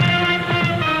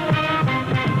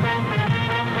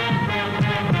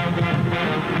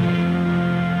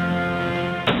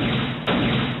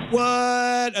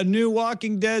 What that? A new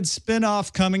Walking Dead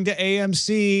spinoff coming to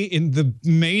AMC in the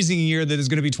amazing year that is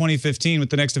going to be 2015 with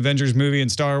the next Avengers movie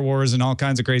and Star Wars and all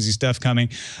kinds of crazy stuff coming.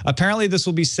 Apparently, this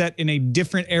will be set in a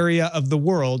different area of the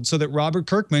world so that Robert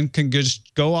Kirkman can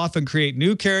just go off and create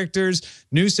new characters,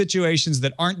 new situations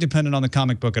that aren't dependent on the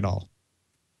comic book at all.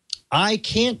 I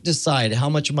can't decide how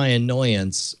much of my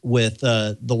annoyance with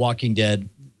The Walking Dead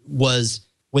was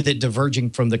with it diverging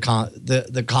from the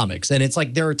comics. And it's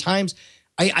like there are times,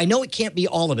 I know it can't be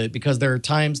all of it because there are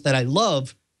times that I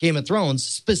love Game of Thrones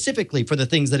specifically for the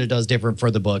things that it does different for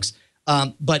the books.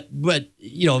 But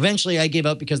you know, eventually I gave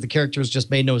up because the characters just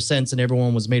made no sense and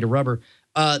everyone was made of rubber.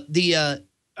 I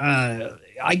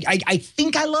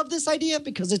think I love this idea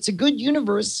because it's a good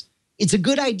universe. It's a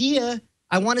good idea.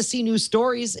 I want to see new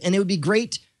stories, and it would be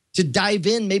great to dive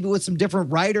in maybe with some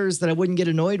different writers that I wouldn't get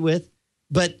annoyed with.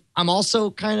 But I'm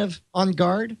also kind of on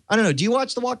guard. I don't know. Do you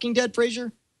watch The Walking Dead,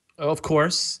 Fraser? Oh, of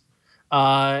course.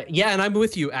 Yeah, and I'm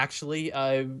with you, actually,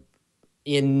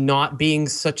 in not being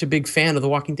such a big fan of The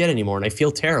Walking Dead anymore. And I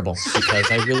feel terrible because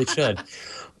I really should.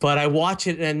 But I watch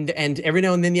it, and every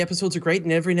now and then the episodes are great,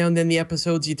 and every now and then the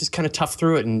episodes you just kind of tough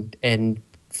through it and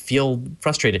feel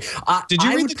frustrated. Did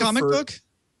you read the comic book?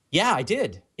 Yeah, I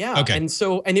did. Yeah. Okay.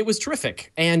 And it was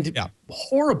terrific and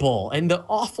horrible. And the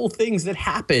awful things that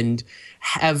happened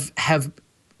have,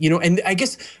 you know, and I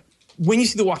guess when you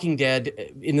see The Walking Dead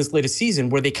in this latest season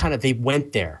where they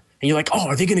went there and you're like, oh,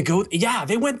 are they going to go? Yeah,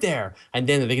 they went there. And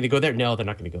then are they going to go there? No, they're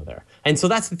not going to go there. And so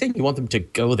that's the thing. You want them to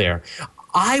go there.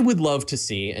 I would love to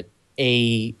see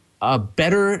a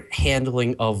better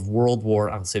handling of World War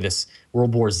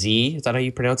Z. Is that how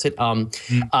you pronounce it?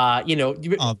 You know,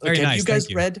 very nice. Have you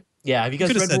guys read? Yeah, have you guys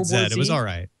read World War Z? It was all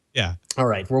right. Yeah. All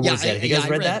right, World War Z. Have you guys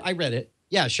read that? I read it.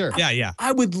 Yeah, sure. Yeah.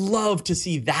 I would love to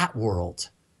see that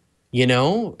world, you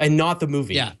know, and not the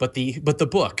movie, but the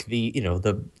book,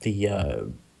 the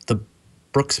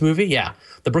Brooks movie. Yeah,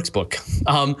 the Brooks book.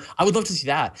 I would love to see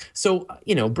that. So,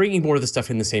 you know, bringing more of the stuff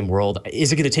in the same world,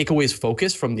 is it going to take away his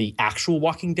focus from the actual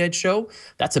Walking Dead show?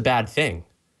 That's a bad thing.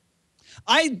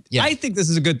 I think this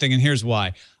is a good thing, and here's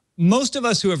why. Most of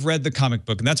us who have read the comic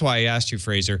book, and that's why I asked you,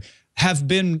 Fraser, have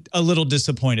been a little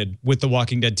disappointed with the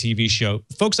Walking Dead TV show.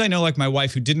 Folks I know, like my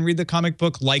wife, who didn't read the comic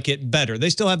book, like it better. They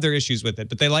still have their issues with it,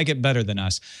 but they like it better than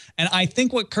us. And I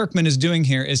think what Kirkman is doing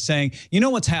here is saying, you know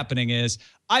what's happening is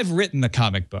I've written the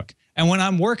comic book. And when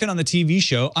I'm working on the TV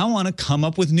show, I want to come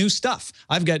up with new stuff.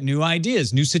 I've got new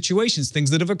ideas, new situations,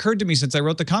 things that have occurred to me since I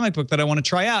wrote the comic book that I want to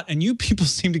try out. And you people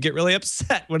seem to get really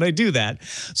upset when I do that.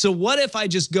 So what if I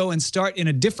just go and start in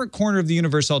a different corner of the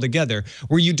universe altogether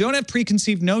where you don't have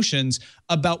preconceived notions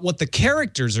about what the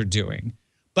characters are doing,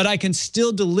 but I can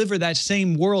still deliver that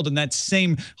same world and that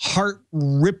same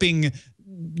heart-ripping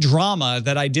drama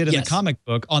that I did in the comic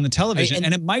book on the television.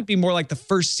 And it might be more like the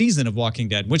first season of Walking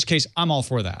Dead, in which case I'm all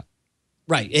for that.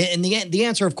 Right. And the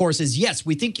answer, of course, is yes,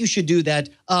 we think you should do that.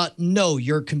 No,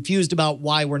 you're confused about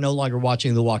why we're no longer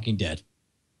watching The Walking Dead.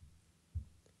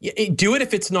 Yeah, do it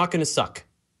if it's not going to suck.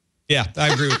 Yeah,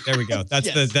 I agree. There we go.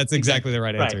 That's exactly the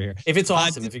right answer here. If it's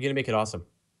awesome, if you're going to make it awesome.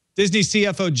 Disney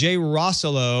CFO Jay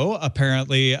Rossello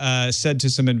apparently said to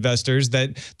some investors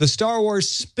that the Star Wars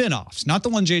spinoffs, not the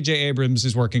one J.J. Abrams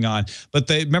is working on, but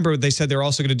remember they said they're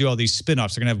also going to do all these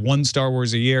spinoffs. They're going to have one Star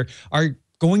Wars a year, are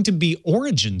going to be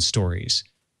origin stories,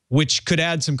 which could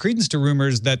add some credence to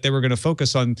rumors that they were going to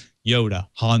focus on Yoda,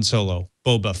 Han Solo,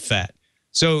 Boba Fett.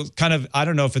 So kind of, I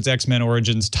don't know if it's X-Men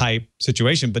Origins type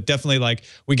situation, but definitely like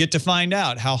we get to find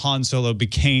out how Han Solo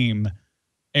became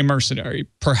a mercenary,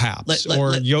 perhaps,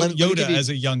 or Yoda as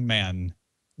a young man.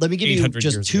 Let me give you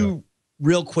just two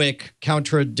real quick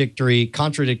contradictory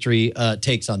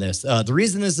takes on this. The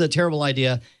reason this is a terrible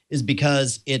idea is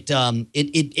because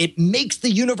it makes the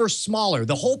universe smaller.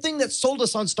 The whole thing that sold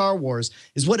us on Star Wars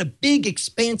is what a big,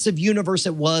 expansive universe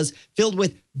it was, filled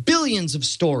with billions of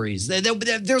stories.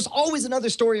 There's always another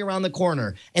story around the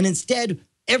corner. And instead,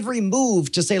 every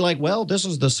move to say like, well, this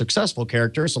is the successful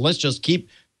character, so let's just keep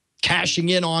cashing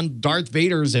in on Darth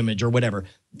Vader's image or whatever.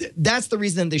 That's the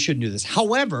reason they shouldn't do this.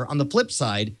 However, on the flip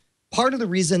side, part of the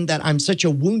reason that I'm such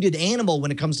a wounded animal when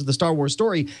it comes to the Star Wars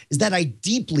story is that I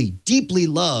deeply, deeply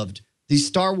loved the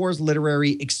Star Wars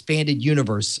Literary Expanded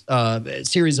Universe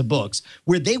series of books,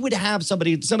 where they would have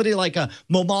somebody like a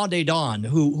Moment de Dawn,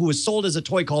 who was sold as a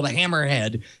toy called a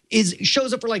Hammerhead,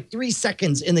 shows up for like 3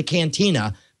 seconds in the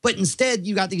cantina. But instead,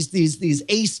 you got these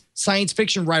ace science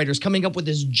fiction writers coming up with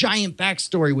this giant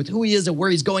backstory with who he is and where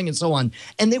he's going and so on.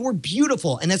 And they were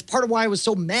beautiful. And that's part of why I was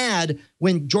so mad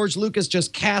when George Lucas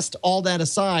just cast all that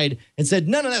aside and said,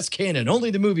 none of that's canon. Only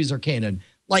the movies are canon.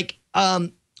 Like,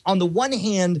 on the one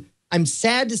hand, I'm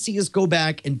sad to see us go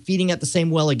back and feeding at the same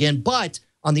well again. But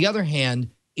On the other hand,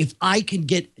 if I can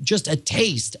get just a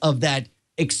taste of that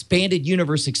expanded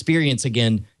universe experience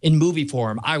again in movie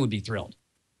form, I would be thrilled.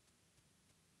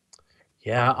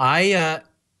 Yeah,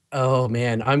 oh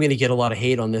man, I'm going to get a lot of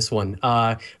hate on this one.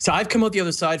 So I've come out the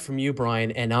other side from you,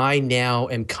 Brian, and I now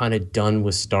am kind of done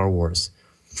with Star Wars.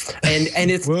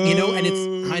 And it's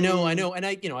I know and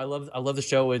I love the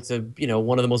show. It's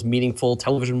one of the most meaningful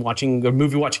television watching or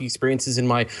movie watching experiences in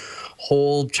my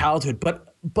whole childhood.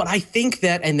 But I think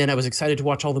that, and then I was excited to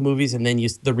watch all the movies, and then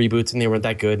the reboots, and they weren't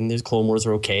that good, and there's Clone Wars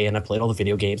are okay, and I played all the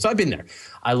video games, so I've been there.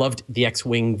 I loved the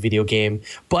X-Wing video game,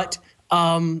 but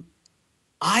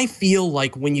I feel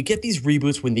like when you get these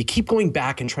reboots, when they keep going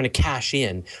back and trying to cash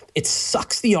in, it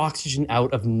sucks the oxygen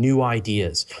out of new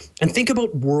ideas. And think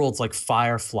about worlds like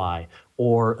Firefly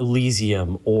or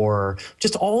Elysium or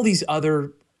just all these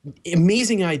other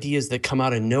amazing ideas that come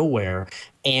out of nowhere,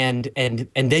 and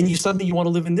then you suddenly want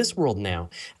to live in this world now.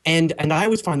 And I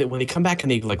always find that when they come back and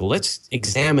they like, let's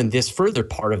examine this further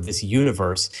part of this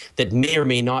universe that may or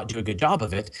may not do a good job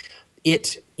of it.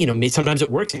 Sometimes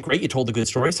it works and great, you told a good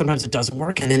story. Sometimes it doesn't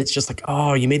work, and then it's just like,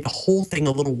 oh, you made the whole thing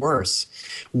a little worse.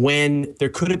 When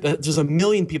there's a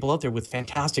million people out there with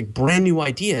fantastic, brand new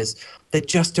ideas that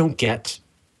just don't get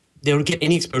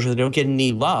any exposure, they don't get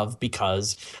any love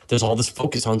because there's all this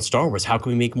focus on Star Wars. How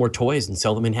can we make more toys and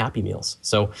sell them in Happy Meals?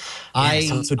 So I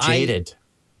sound so jaded.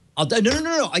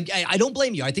 No. I don't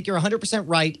blame you. I think you're 100%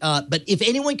 right. But if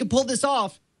anyone can pull this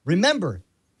off, remember,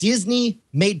 Disney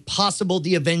made possible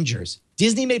the Avengers.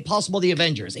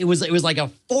 It was like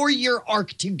a 4-year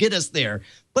arc to get us there.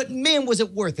 But man, was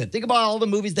it worth it. Think about all the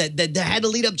movies that had to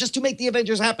lead up just to make the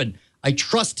Avengers happen. I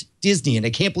trust Disney, and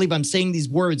I can't believe I'm saying these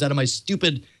words out of my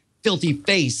stupid, filthy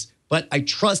face, but I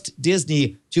trust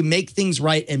Disney to make things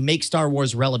right and make Star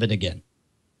Wars relevant again.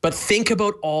 But think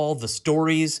about all the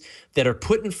stories that are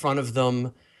put in front of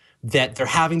them that they're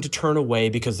having to turn away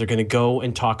because they're going to go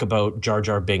and talk about Jar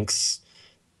Jar Binks'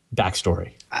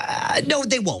 backstory. No,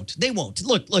 they won't.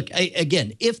 Look,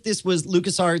 again, if this was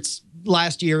LucasArts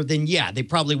last year, then yeah, they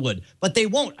probably would. But they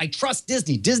won't. I trust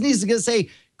Disney. Disney's going to say,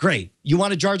 great, you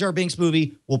want a Jar Jar Binks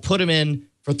movie? We'll put him in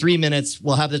for 3 minutes.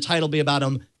 We'll have the title be about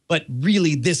him. But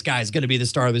really, this guy's going to be the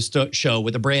star of the show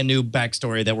with a brand new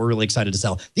backstory that we're really excited to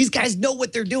sell. These guys know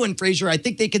what they're doing, Fraser. I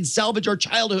think they can salvage our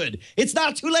childhood. It's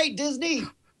not too late, Disney.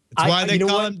 That's why they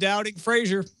call him Doubting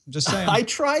Fraser. Just saying. I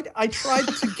tried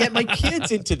to get my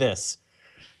kids into this,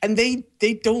 and they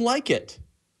don't like it.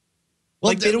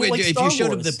 Well, they don't like Star Wars.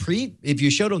 If you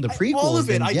showed them the prequels, all of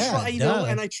it, then,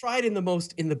 I tried in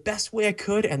the best way I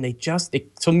could, and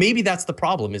so maybe that's the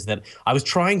problem, is that I was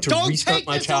trying to restart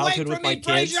my childhood with my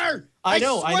kids. Fraser. I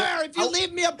know. If you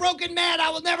leave me a broken man, I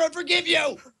will never forgive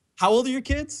you. How old are your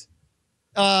kids?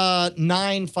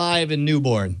 9, 5, and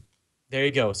newborn. There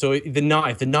you go. So if the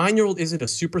 9-year-old isn't a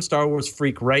super Star Wars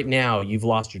freak right now, you've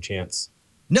lost your chance.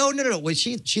 No. Well,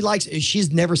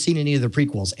 she's never seen any of the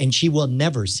prequels, and she will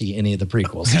never see any of the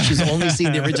prequels. She's only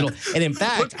seen the original. And in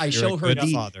fact, I show her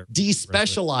the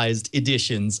despecialized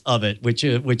editions of it, which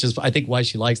is I think why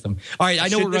she likes them. All right, I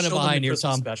know we're running behind here,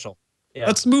 Tom. Special. Yeah.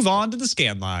 Let's move on to the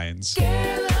scan lines.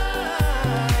 Right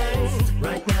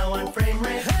now on Frame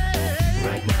Rate.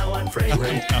 Right now on Frame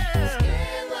Rate.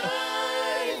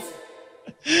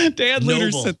 Dan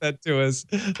Looters sent that to us.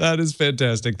 That is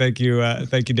fantastic. Thank you,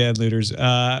 Dan Looters.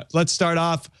 Let's start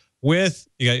off with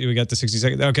we got the 60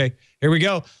 seconds. Okay, here we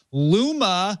go.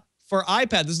 Luma for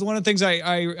iPad. This is one of the things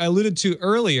I alluded to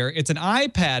earlier. It's an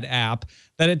iPad app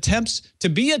that attempts to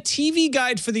be a TV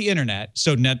guide for the internet.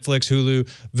 So Netflix, Hulu,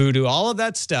 Vudu, all of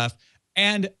that stuff,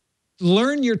 and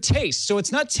learn your taste. So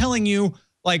it's not telling you,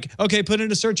 like, okay, put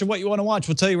in a search of what you want to watch.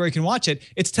 We'll tell you where you can watch it.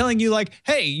 It's telling you, like,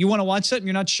 hey, you want to watch something,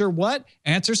 you're not sure what?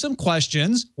 Answer some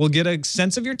questions. We'll get a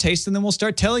sense of your taste, and then we'll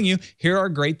start telling you, here are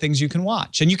great things you can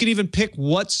watch. And you can even pick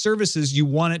what services you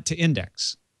want it to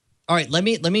index. All right, let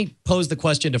me pose the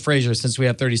question to Fraser since we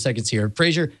have 30 seconds here.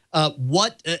 Fraser,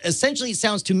 what essentially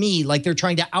sounds to me like they're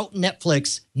trying to out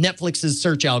Netflix's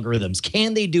search algorithms.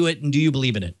 Can they do it, and do you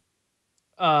believe in it?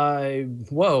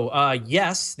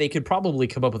 Yes, they could probably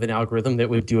come up with an algorithm that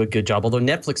would do a good job. Although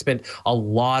Netflix spent a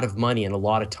lot of money and a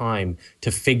lot of time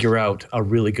to figure out a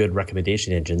really good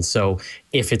recommendation engine. So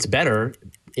if it's better,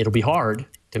 it'll be hard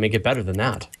to make it better than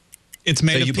that. It's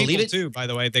made of people too, by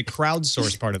the way. They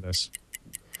crowdsource part of this.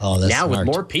 Oh, that's now smart.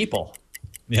 With more people.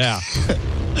 Yeah.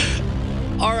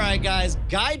 All right, guys.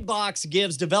 Guidebox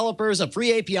gives developers a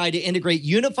free API to integrate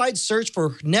unified search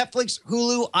for Netflix,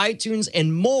 Hulu, iTunes,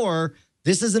 and more.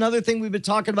 This is another thing we've been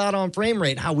talking about on Frame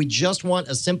Rate, how we just want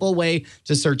a simple way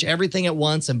to search everything at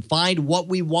once and find what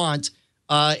we want.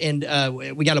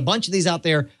 We got a bunch of these out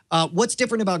there. What's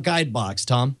different about Guidebox,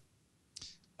 Tom?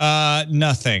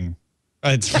 Nothing,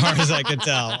 as far as I can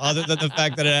tell, other than the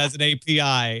fact that it has an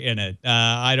API in it.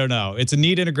 I don't know. It's a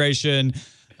neat integration.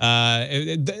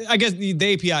 I guess the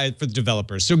API for the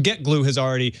developers. So GetGlue has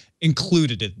already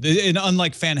included it. And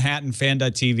unlike Fanhattan,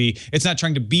 Fan.tv, it's not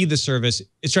trying to be the service.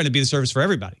 It's trying to be the service for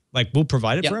everybody. Like, we'll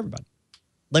provide it for everybody.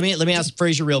 Let me ask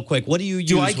Frazier real quick. What do you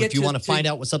use if you want to find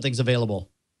out what something's available?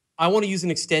 I want to use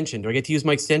an extension. Do I get to use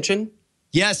my extension?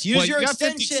 Yes, use your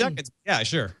extension. 50 seconds. Yeah,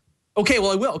 sure. Okay,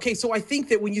 well, I will. Okay, so I think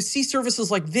that when you see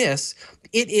services like this,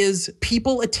 it is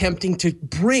people attempting to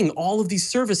bring all of these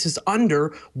services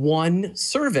under one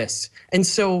service. And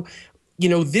so, you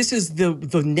know, this is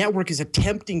the network is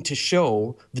attempting to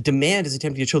show, the demand is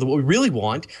attempting to show that what we really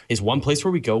want is one place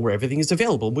where we go, where everything is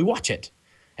available, and we watch it.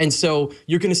 And so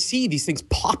you're going to see these things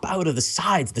pop out of the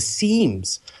sides, the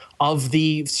seams of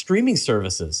the streaming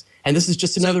services. And this is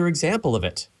just another example of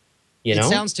it. You know? It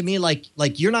sounds to me like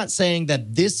you're not saying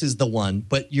that this is the one,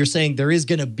 but you're saying there is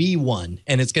going to be one,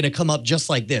 and it's going to come up just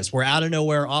like this. We're out of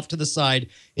nowhere, off to the side.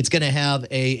 It's going to have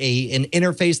an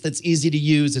interface that's easy to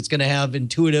use. It's going to have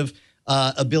intuitive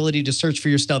ability to search for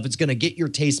your stuff. It's going to get your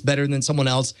taste better than someone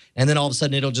else, and then all of a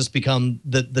sudden it'll just become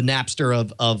the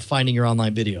Napster of finding your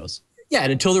online videos. Yeah,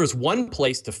 and until there's one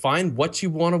place to find what you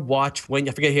want to watch, when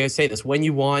I forget how to say this, when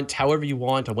you want, however you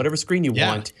want, on whatever screen you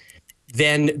want.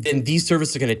 Then these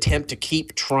services are going to attempt to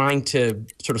keep trying to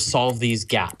sort of solve these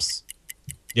gaps.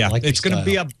 Yeah, it's going to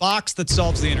be a box that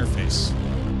solves the interface.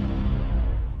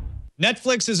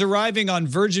 Netflix is arriving on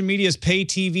Virgin Media's pay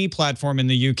TV platform in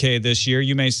the UK this year.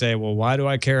 You may say, well, why do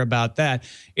I care about that?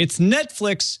 It's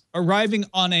Netflix arriving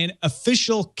on an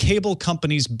official cable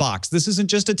company's box. This isn't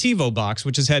just a TiVo box,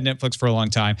 which has had Netflix for a long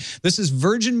time. This is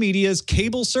Virgin Media's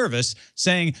cable service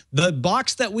saying the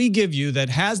box that we give you that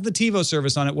has the TiVo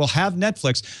service on it will have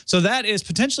Netflix. So that is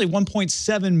potentially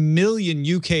 1.7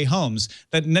 million UK homes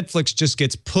that Netflix just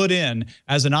gets put in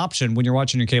as an option when you're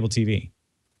watching your cable TV.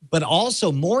 But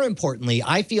also, more importantly,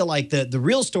 I feel like the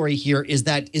real story here is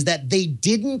that they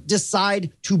didn't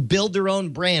decide to build their own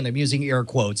brand. I'm using air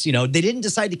quotes. You know, they didn't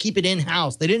decide to keep it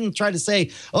in-house. They didn't try to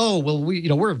say, oh, well,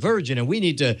 we're Virgin and we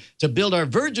need to build our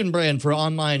Virgin brand for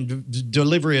online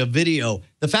delivery of video.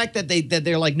 The fact that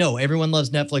they're like, no, everyone loves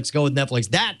Netflix, go with Netflix.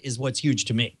 That is what's huge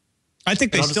to me. I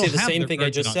think they still have the same thing I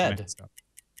just said. It's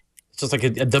just like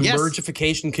the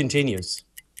mergification continues.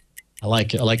 I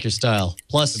like your style.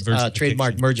 Plus,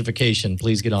 trademark mergification.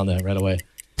 Please get on that right away.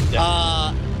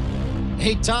 Yeah.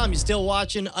 Hey, Tom, you still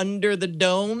watching Under the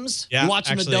Domes? Yeah, you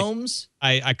watching actually, the Domes?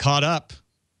 I caught up.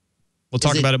 We'll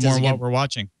talk about it more in what we're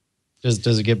watching.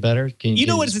 Does it get better? You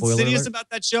know what's insidious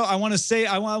about that show? I'll just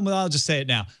say it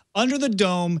now. Under the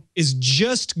Dome is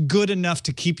just good enough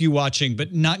to keep you watching,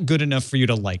 but not good enough for you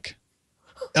to like.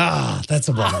 Ah, that's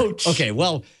a bummer. Ouch. Okay,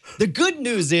 well, the good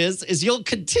news is you'll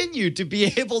continue to be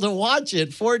able to watch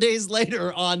it 4 days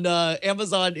later on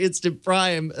Amazon Instant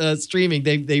Prime streaming.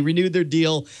 They renewed their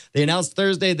deal. They announced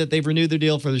Thursday that they've renewed their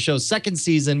deal for the show's second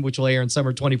season, which will air in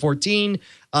summer 2014.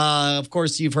 Of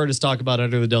course, you've heard us talk about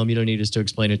Under the Dome. You don't need us to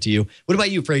explain it to you. What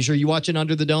about you, Frazier? You watching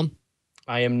Under the Dome?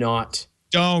 I am not.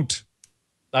 Don't.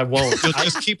 I won't. You'll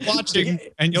just keep watching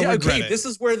and you'll regret it. This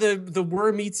is where the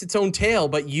worm eats its own tail,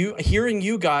 but hearing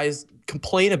you guys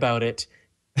complain about it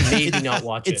made me not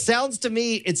watch it. It sounds to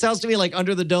me like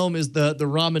Under the Dome is the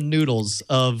ramen noodles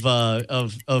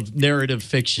of narrative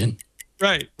fiction.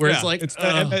 Right. Where it's like it's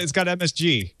got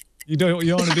MSG. You don't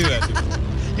want to do that.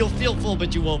 You'll feel full,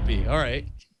 but you won't be. All right.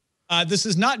 This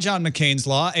is not John McCain's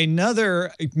law.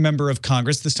 Another member of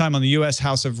Congress, this time on the U.S.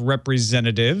 House of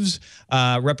Representatives,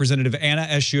 Representative Anna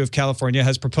Eshoo of California,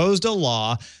 has proposed a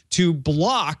law to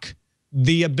block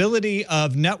the ability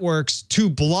of networks to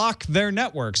block their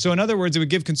networks. So in other words, it would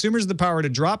give consumers the power to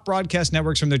drop broadcast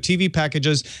networks from their TV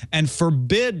packages and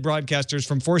forbid broadcasters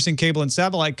from forcing cable and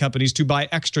satellite companies to buy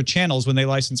extra channels when they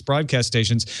license broadcast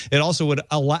stations. It also would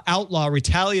outlaw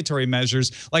retaliatory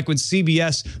measures like when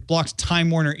CBS blocked Time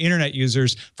Warner internet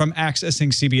users from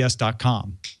accessing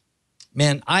CBS.com.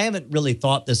 Man, I haven't really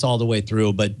thought this all the way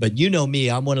through, but you know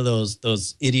me, I'm one of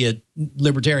those idiot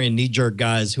libertarian knee-jerk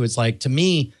guys who it's like, to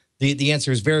me, the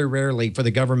answer is very rarely for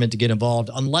the government to get involved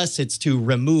unless it's to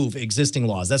remove existing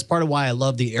laws. That's part of why I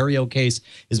love the Aereo case,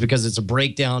 is because it's a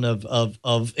breakdown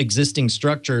of existing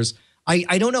structures.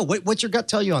 I don't know. What's your gut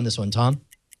tell you on this one, Tom?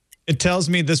 It tells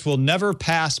me this will never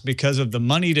pass because of the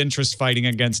moneyed interest fighting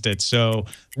against it. So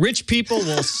rich people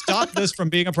will stop this from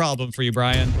being a problem for you,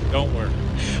 Brian. Don't worry.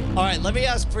 All right, let me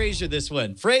ask Frazier this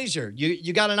one. Frazier,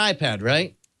 you got an iPad,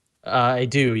 right? I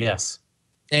do, yes.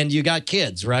 And you got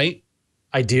kids, right?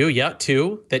 I do, yeah,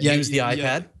 two that use the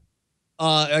iPad.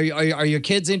 Are your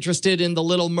kids interested in The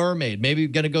Little Mermaid? Maybe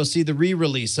going to go see the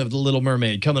re-release of The Little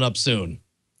Mermaid coming up soon.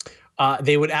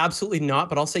 They would absolutely not,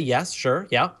 but I'll say yes, sure,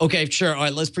 yeah. Okay, sure. All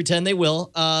right, let's pretend they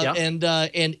will. Yeah.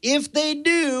 And if they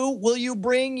do, will you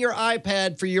bring your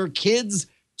iPad for your kids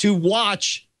to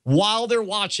watch while they're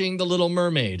watching The Little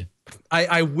Mermaid?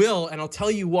 I will, and I'll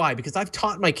tell you why. Because I've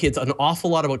taught my kids an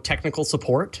awful lot about technical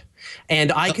support,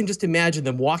 and I can just imagine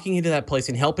them walking into that place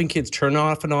and helping kids turn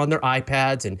off and on their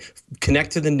iPads and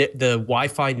connect to the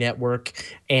Wi-Fi network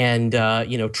and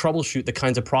troubleshoot the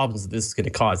kinds of problems that this is going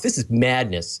to cause. This is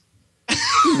madness.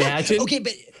 Imagine. Okay,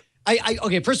 but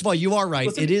okay. First of all, you are right.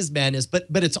 It is madness, but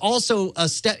it's also a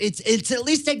step. It's at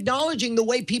least acknowledging the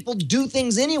way people do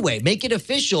things anyway. Make it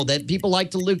official that people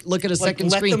like to look at a second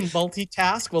screen. Let them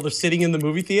multitask while they're sitting in the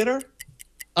movie theater.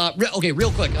 Okay,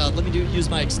 real quick. Let me use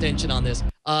my extension on this.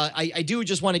 I do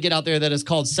just want to get out there that it's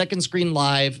called Second Screen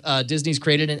Live. Disney's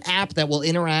created an app that will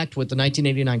interact with the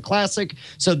 1989 classic.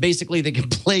 So basically, they can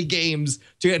play games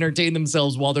to entertain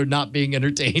themselves while they're not being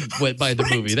entertained by the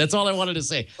movie. That's all I wanted to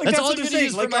say. That's all I'm going to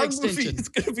use for my extension. It's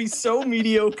going to be so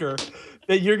mediocre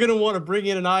that you're going to want to bring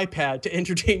in an iPad to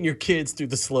entertain your kids through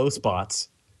the slow spots.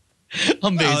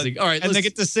 Amazing. All right. And they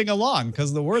get to sing along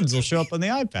because the words will show up on the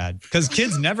iPad. Because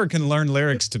kids never can learn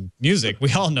lyrics to music.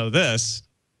 We all know this,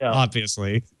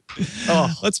 obviously.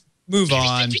 Let's move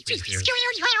on.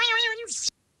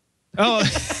 Oh,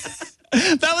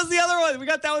 that was the other one. We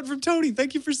got that one from Tony.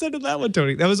 Thank you for sending that one,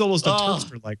 Tony. That was almost a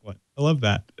Toaster-like one. I love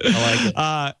that. I like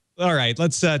it. All right.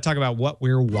 Let's talk about what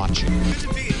we're watching.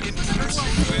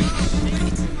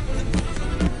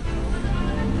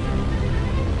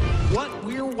 What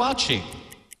we're watching.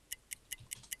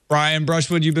 Brian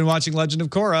Brushwood, you've been watching Legend of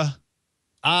Korra.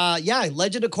 Yeah,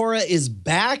 Legend of Korra is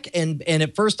back, and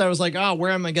at first I was like, oh,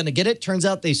 where am I going to get it? Turns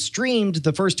out they streamed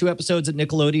the first 2 episodes at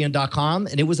Nickelodeon.com,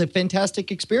 and it was a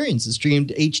fantastic experience. It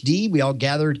streamed HD. We all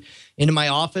gathered into my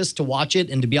office to watch it,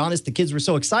 and to be honest, the kids were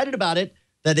so excited about it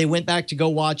that they went back to go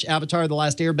watch Avatar: The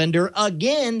Last Airbender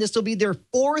again. This will be their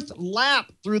 4th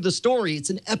lap through the story.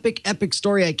 It's an epic, epic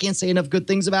story. I can't say enough good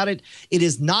things about it. It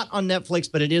is not on Netflix,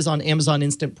 but it is on Amazon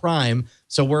Instant Prime.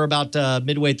 So we're about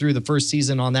midway through the 1st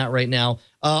season on that right now.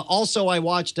 Also, I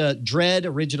watched Dread,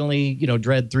 originally,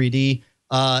 Dread 3D,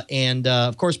 and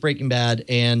of course Breaking Bad.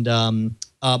 And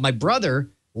my brother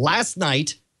last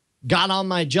night got on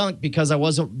my junk because I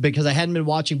hadn't been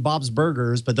watching Bob's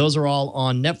Burgers, but those are all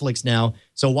on Netflix now.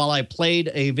 So while I played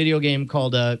a video game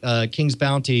called King's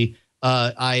Bounty,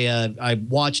 I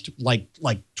watched like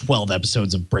 12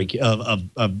 episodes of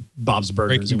Bob's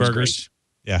Burgers. Breaking Burgers.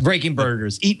 Yeah. Breaking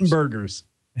Burgers. Eating burgers.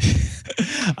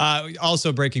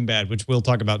 Also Breaking Bad, which we'll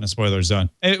talk about in a spoiler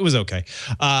zone. It was okay.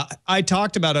 I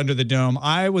talked about Under the Dome.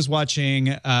 I was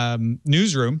watching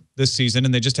Newsroom this season,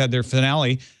 and they just had their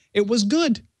finale. It was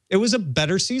good. It was a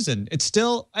better season. It's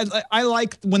still, I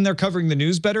like when they're covering the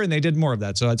news better, and they did more of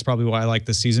that. So that's probably why I like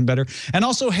this season better. And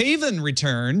also Haven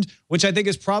returned, which I think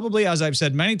is probably, as I've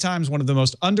said many times, one of the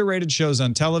most underrated shows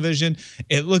on television.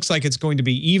 It looks like it's going to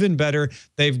be even better.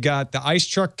 They've got the ice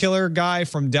truck killer guy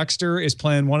from Dexter is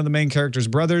playing one of the main character's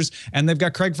brothers. And they've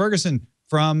got Craig Ferguson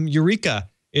from Eureka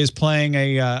is playing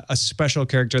a special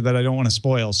character that I don't want to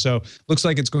spoil. So looks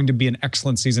like it's going to be an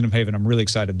excellent season of Haven. I'm really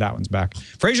excited that one's back.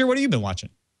 Frazier, what have you been watching?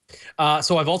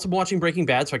 So I've also been watching Breaking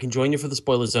Bad, so I can join you for the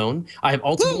spoiler zone. I have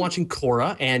also been watching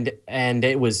Korra, and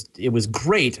it was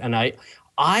great. And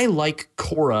I like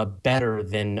Korra better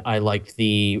than I liked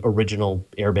the original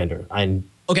Airbender.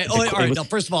 Okay. All right. No,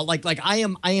 first of all, like I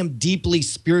am deeply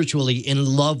spiritually in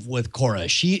love with Korra.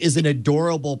 She is an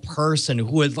adorable person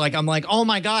who is like, I'm like, oh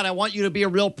my God, I want you to be a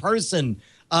real person.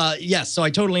 Yes. So I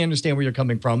totally understand where you're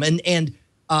coming from. And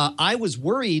I was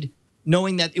worried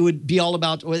knowing that it would be all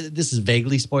about, well, this is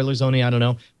vaguely spoiler zony, I don't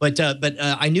know. But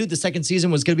I knew the 2nd season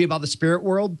was going to be about the spirit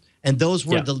world. And those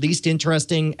were the least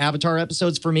interesting Avatar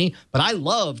episodes for me. But I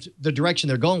loved the direction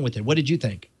they're going with it. What did you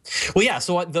think? Well, yeah.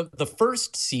 So the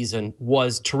first season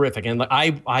was terrific. And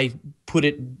I put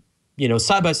it,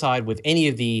 side by side with any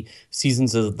of the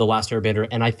seasons of The Last Airbender,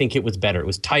 and I think it was better. It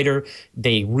was tighter.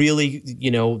 They really,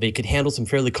 they could handle some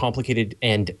fairly complicated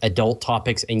and adult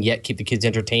topics and yet keep the kids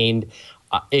entertained.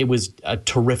 It was a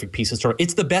terrific piece of story.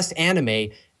 It's the best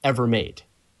anime ever made,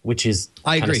 which is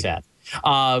kind of sad.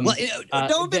 But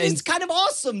it's kind of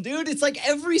awesome, dude. It's like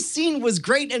every scene was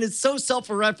great, and it's so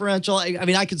self-referential. I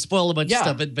mean, I could spoil a bunch of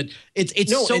stuff, but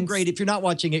it's so great. If you're not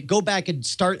watching it, go back and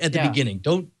start at the beginning.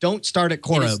 Don't start at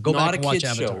Korra. Go back and watch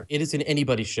Avatar. Show. It is an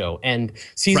anybody show. And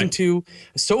season 2,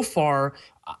 so far,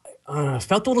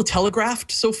 felt a little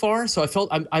telegraphed so far. So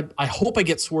I hope I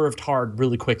get swerved hard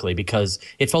really quickly because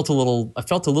I felt a little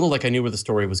like I knew where the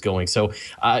story was going. So,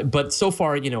 but so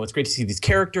far, it's great to see these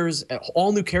characters,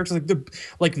 all new characters.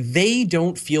 Like they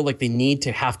don't feel like they need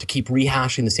to have to keep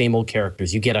rehashing the same old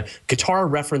characters. You get a guitar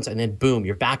reference and then boom,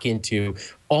 you're back into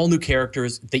all new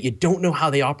characters that you don't know how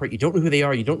they operate. You don't know who they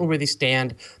are. You don't know where they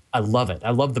stand. I love it.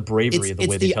 I love the bravery of the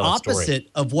way they tell the story.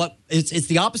 It's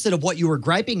the opposite of what you were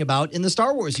griping about in the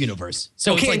Star Wars universe.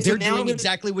 So it's like they're doing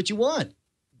exactly what you want.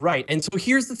 Right. And so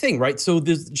here's the thing, right? So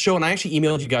this show, and I actually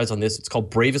emailed you guys on this. It's called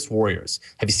Bravest Warriors.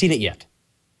 Have you seen it yet?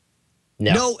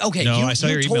 No. Okay. No, I saw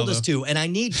your email, told us to, and I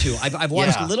need to. I've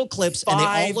watched little clips, and they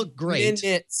all look great.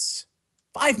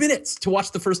 5 minutes to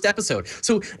watch the first episode.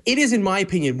 So it is, in my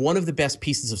opinion, one of the best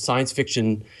pieces of science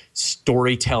fiction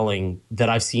storytelling that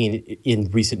I've seen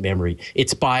in recent memory.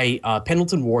 It's by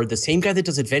Pendleton Ward, the same guy that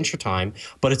does Adventure Time,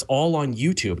 but it's all on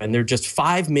YouTube. And they're just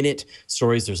 5-minute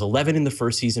stories. There's 11 in the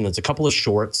first season. There's a couple of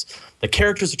shorts. The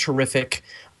characters are terrific.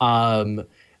 And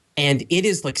it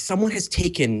is like someone has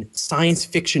taken science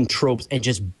fiction tropes and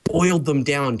just boiled them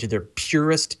down to their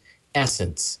purest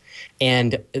essence.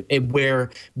 And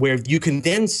where you can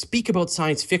then speak about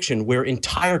science fiction, where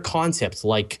entire concepts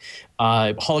like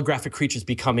holographic creatures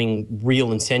becoming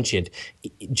real and sentient,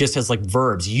 just as like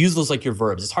verbs, use those like your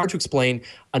verbs. It's hard to explain,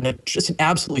 and just an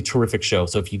absolutely terrific show.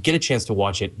 So if you get a chance to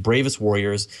watch it, Bravest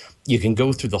Warriors, you can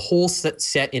go through the whole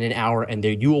set in an hour, and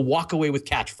there you will walk away with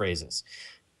catchphrases.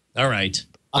 All right.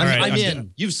 I'm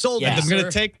in. You've sold me. I'm going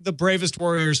to take the Bravest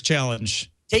Warriors challenge.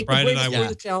 Take the Bravest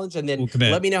Warriors challenge, and then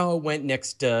let me know how it went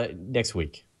next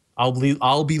week.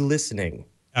 I'll be listening.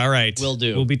 All right. Will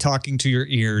do. We'll be talking to your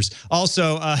ears.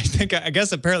 Also, I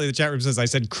guess apparently the chat room says I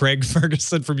said Craig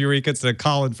Ferguson from Eureka. It's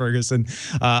Colin Ferguson.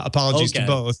 Apologies to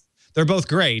both. They're both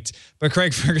great, but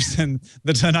Craig Ferguson,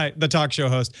 the talk show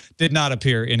host, did not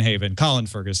appear in Haven. Colin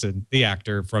Ferguson, the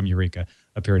actor from Eureka,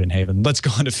 appeared in Haven. Let's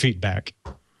go on to feedback.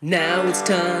 Now it's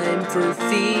time for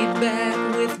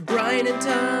feedback with Brian and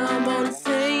Tom on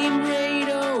Frame Rate.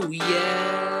 Oh,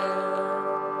 yeah.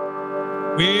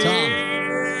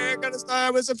 We're going to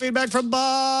start with some feedback from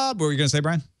Bob. What were you going to say,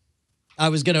 Brian? I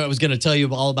was gonna tell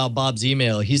you all about Bob's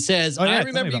email. He says, I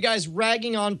remember you guys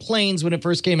ragging on Planes when it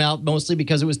first came out, mostly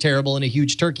because it was terrible and a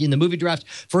huge turkey in the movie draft.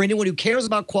 For anyone who cares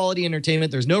about quality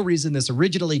entertainment, there's no reason this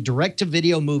originally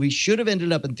direct-to-video movie should have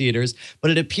ended up in theaters, but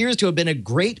it appears to have been a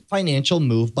great financial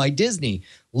move by Disney.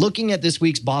 Looking at this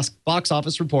week's box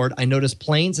office report, I noticed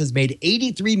Planes has made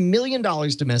 $83 million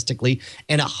domestically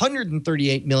and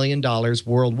 $138 million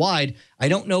worldwide. I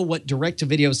don't know what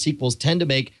direct-to-video sequels tend to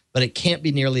make, but it can't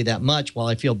be nearly that much. While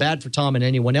I feel bad for Tom and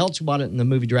anyone else who bought it in the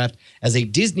movie draft, as a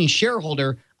Disney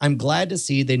shareholder, I'm glad to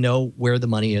see they know where the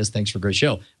money is. Thanks for a great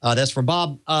show. That's from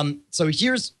Bob. So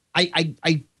here's,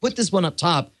 I put this one up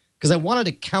top because I wanted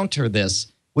to counter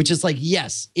this, which is like,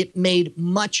 yes, it made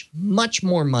much, much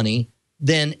more money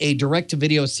than a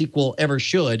direct-to-video sequel ever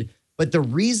should. But the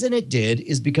reason it did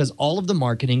is because all of the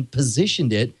marketing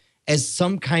positioned it as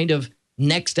some kind of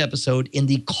next episode in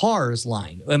the Cars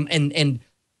line. And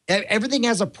everything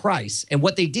has a price. And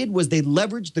what they did was they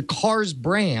leveraged the Cars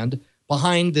brand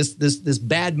behind this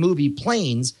bad movie,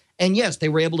 Planes. And yes, they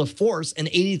were able to force an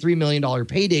 $83 million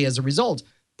payday as a result.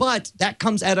 But that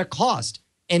comes at a cost.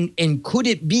 And could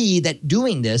it be that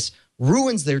doing this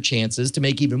ruins their chances to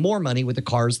make even more money with the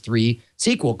Cars 3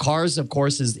 sequel? Cars, of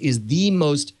course, is the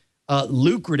most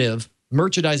lucrative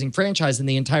merchandising franchise in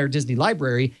the entire Disney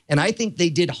library. And I think they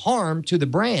did harm to the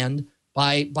brand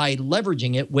by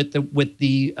leveraging it with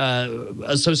the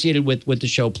associated with the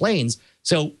show Planes.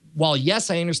 So while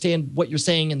yes, I understand what you're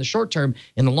saying in the short term,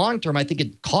 in the long term, I think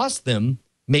it cost them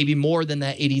maybe more than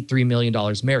that $83 million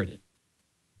merited.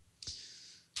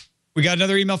 We got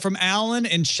another email from Alan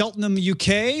in Cheltenham,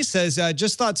 UK. Says,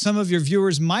 just thought some of your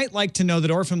viewers might like to know that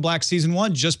Orphan Black Season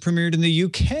 1 just premiered in the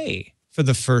UK for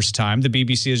the first time. The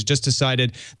BBC has just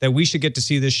decided that we should get to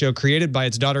see this show created by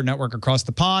its daughter network across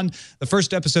the pond. The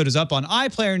first episode is up on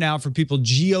iPlayer now for people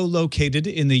geolocated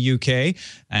in the UK.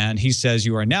 And he says,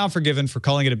 you are now forgiven for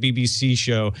calling it a BBC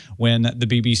show when the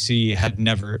BBC had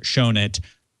never shown it.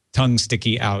 Tongue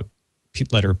sticky out,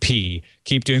 letter P.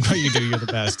 Keep doing what you do. You're the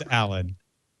best, Alan.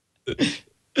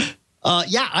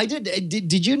 Yeah, I did.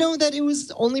 Did you know that it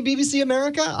was only BBC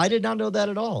America? I did not know that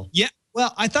at all. Yeah,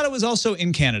 well, I thought it was also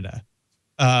in Canada.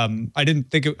 I didn't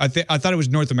think it, I thought it was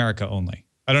North America only.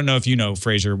 I don't know if you know,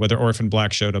 Fraser, whether Orphan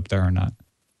Black showed up there or not.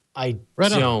 I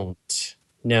don't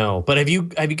know. But have you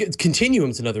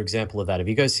Continuum's another example of that. Have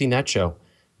you guys seen that show?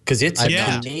 Because it's a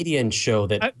Canadian show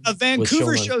that a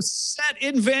Vancouver show set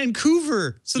in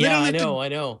Vancouver. So they don't have I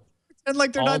know. pretend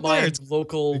like they're not there.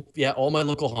 All my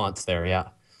local haunts there, yeah.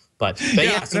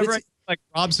 yeah, so whenever I like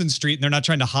Robson Street and they're not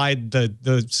trying to hide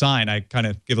the sign, I kind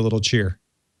of give a little cheer.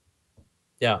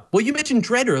 Yeah. Well, you mentioned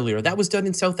Dread earlier. That was done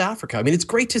in South Africa. I mean, it's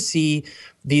great to see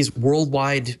these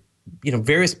worldwide,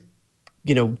 various,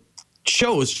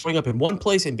 shows showing up in one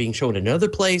place and being shown in another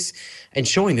place and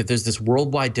showing that there's this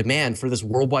worldwide demand for this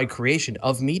worldwide creation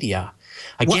of media.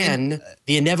 Again,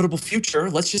 the inevitable future.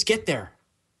 Let's just get there.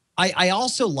 I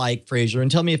also like, Fraser,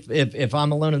 and tell me if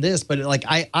I'm alone in this, but like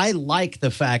I like the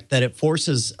fact that it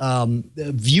forces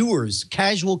viewers,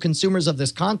 casual consumers of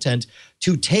this content,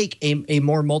 to take a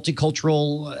more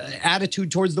multicultural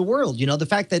attitude towards the world. The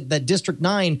fact that District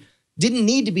 9 didn't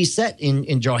need to be set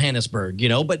in Johannesburg,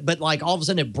 but like all of a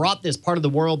sudden it brought this part of the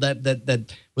world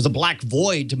that was a black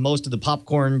void to most of the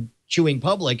popcorn chewing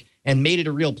public and made it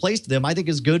a real place to them, I think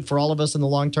is good for all of us in the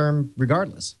long term,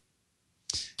 regardless.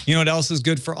 You know what else is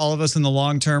good for all of us in the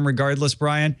long term, regardless,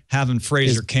 Brian? Having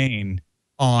Fraser Kane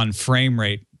on Frame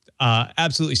Rate.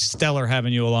 Absolutely stellar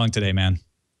having you along today, man.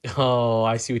 Oh,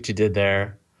 I see what you did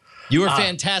there. You were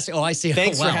fantastic. Oh, I see.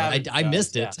 Thanks for having I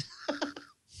missed it.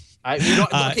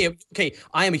 Okay.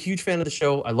 I am a huge fan of the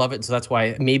show. I love it. And so that's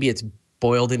why maybe it's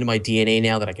boiled into my DNA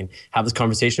now that I can have this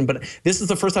conversation. But this is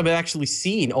the first time I've actually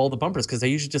seen all the bumpers because I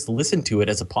usually just listen to it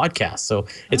as a podcast. So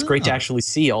it's great to actually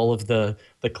see all of the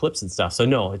clips and stuff. So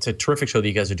no, it's a terrific show that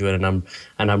you guys are doing, and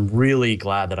I'm really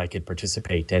glad that I could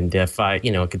participate. And if I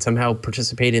could somehow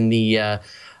participate in the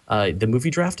movie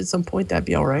draft at some point, that'd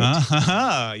be all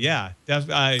right. Yeah.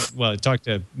 I talked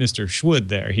to Mr. Schwood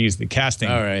there. He's the casting.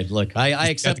 All right. Look, I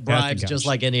accept bribes just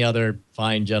like any other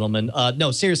fine gentleman.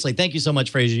 No, seriously, thank you so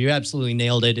much, Fraser. You absolutely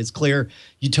nailed it. It's clear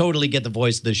you totally get the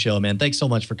voice of the show, man. Thanks so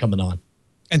much for coming on.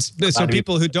 And so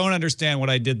people who don't understand what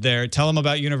I did there, tell them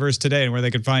about Universe Today and where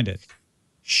they can find it.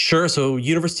 Sure. So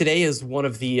Universe Today is one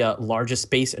of the largest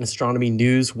space and astronomy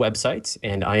news websites,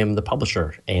 and I am the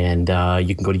publisher. And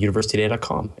you can go to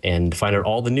universetoday.com and find out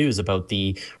all the news about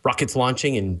the rockets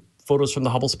launching and photos from the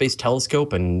Hubble Space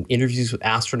Telescope and interviews with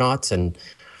astronauts. And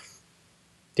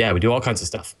yeah, we do all kinds of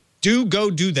stuff. Do go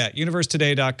do that,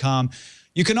 universetoday.com.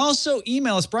 You can also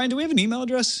email us. Brian, do we have an email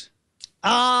address?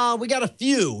 We got a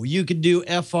few. You could do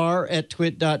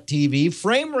fr@twit.tv,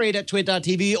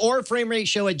 framerate@twit.tv, or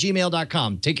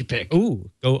framerateshow@gmail.com. Take your pick. Ooh,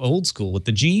 go old school with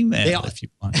the Gmail if you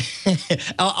want.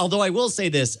 Although I will say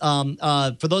this,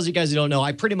 for those of you guys who don't know,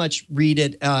 I pretty much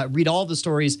read all the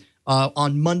stories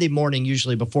on Monday morning,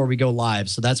 usually before we go live.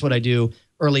 So that's what I do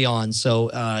early on.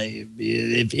 So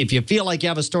if you feel like you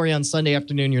have a story on Sunday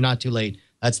afternoon, you're not too late.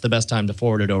 That's the best time to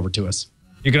forward it over to us.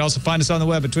 You can also find us on the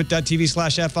web at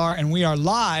twit.tv/FR, and we are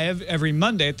live every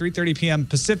Monday at 3:30 p.m.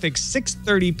 Pacific,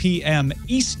 6:30 p.m.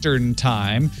 Eastern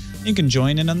Time. You can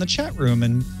join in on the chat room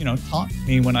and, taunt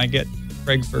me when I get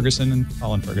Craig Ferguson and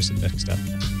Colin Ferguson mixed up.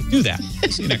 Do that.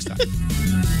 See you next time.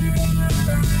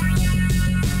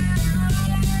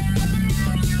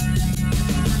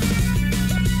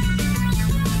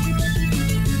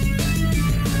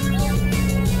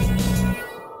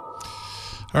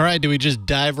 All right, do we just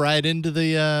dive right into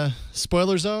the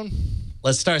spoiler zone?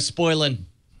 Let's start spoiling.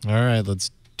 All right, let's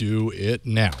do it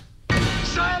now.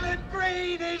 Silent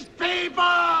breed is people!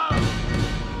 All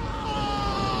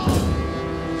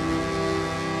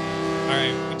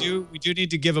right, we do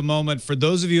need to give a moment for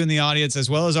those of you in the audience, as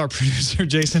well as our producer,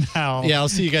 Jason Howell. Yeah, I'll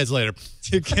see you guys later.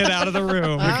 To get out of the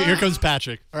room. Here comes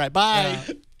Patrick. All right, bye.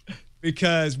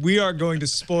 Because we are going to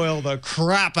spoil the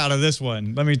crap out of this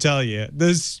one. Let me tell you,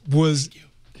 this was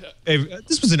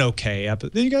an okay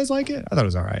episode. Did you guys like it? I thought it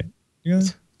was all right. You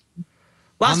guys?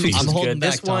 Last week I'm was holding good.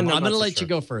 back, This Tom. one, I'm going to let you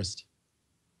go first.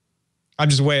 I'm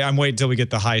waiting until we get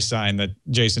the high sign that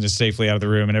Jason is safely out of the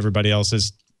room and everybody else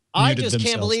is I just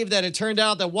can't believe that it turned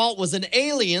out that Walt was an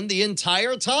alien the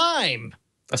entire time.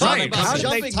 That's right. How did they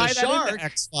jumping tie the that shark. into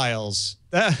X-Files?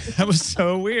 That was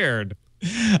so weird.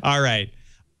 All right.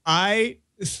 I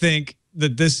think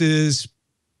that this is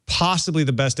possibly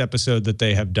the best episode that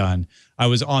they have done. I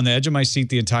was on the edge of my seat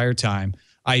the entire time.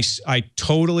 I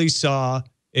totally saw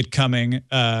it coming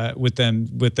with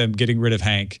them getting rid of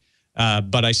Hank.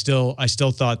 But I still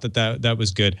thought that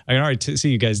was good. I can already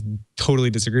see you guys totally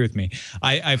disagree with me.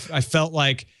 I felt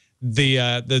like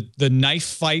the knife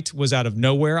fight was out of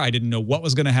nowhere. I didn't know what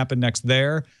was going to happen next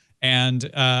there. And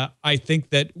I think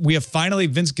that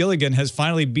Vince Gilligan has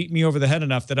finally beat me over the head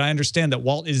enough that I understand that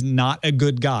Walt is not a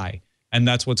good guy. And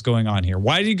that's what's going on here.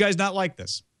 Why do you guys not like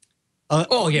this?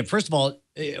 Okay, first of all,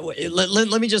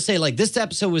 let me just say, like, this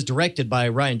episode was directed by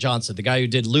Rian Johnson, the guy who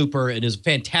did Looper, and is a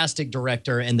fantastic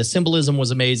director, and the symbolism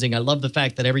was amazing. I love the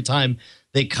fact that every time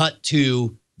they cut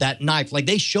to that knife, like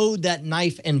they showed that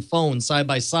knife and phone side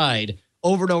by side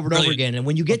over and over and over again. And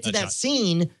when you get to that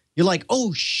scene, you're like,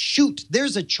 oh shoot,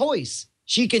 there's a choice.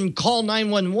 She can call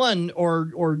 911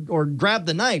 or grab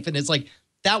the knife. And it's like,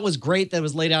 that was great. That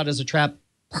was laid out as a trap.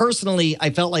 Personally, I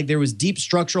felt like there was deep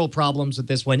structural problems with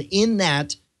this one in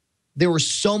that there were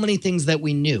so many things that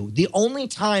we knew. The only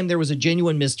time there was a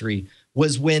genuine mystery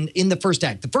was when in the first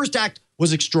act. The first act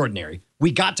was extraordinary.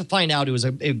 We got to find out. It was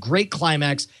a great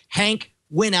climax. Hank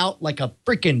went out like a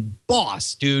freaking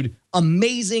boss, dude.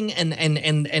 Amazing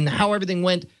and how everything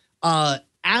went.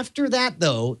 After that,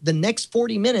 though, the next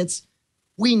 40 minutes,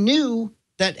 we knew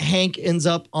that Hank ends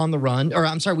up on the run. Or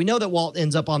I'm sorry, we know that Walt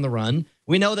ends up on the run.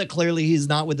 We know that clearly he's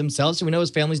not with himself, so we know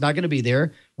his family's not going to be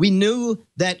there. We knew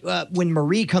that when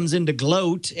Marie comes in to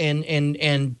gloat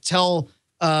and tell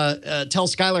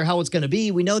Skylar how it's going to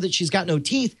be, we know that she's got no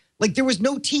teeth. Like, there was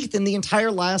no teeth in the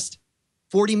entire last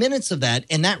 40 minutes of that,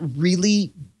 and that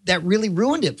really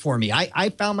ruined it for me. I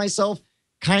found myself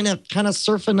kind of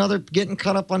surfing getting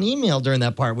caught up on email during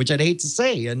that part, which I'd hate to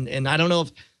say, and I don't know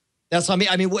if that's what I mean.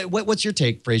 I mean, what's your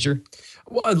take, Fraser?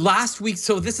 Well, last week,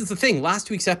 so this is the thing. Last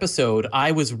week's episode,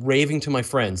 I was raving to my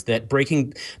friends that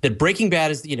Breaking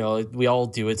Bad is, we all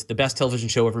do. It's the best television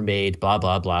show ever made, blah,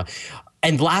 blah, blah.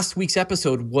 And last week's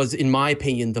episode was, in my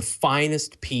opinion, the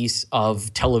finest piece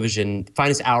of television,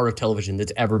 finest hour of television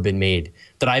that's ever been made,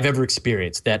 that I've ever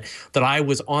experienced, that I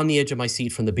was on the edge of my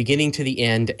seat from the beginning to the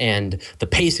end, and the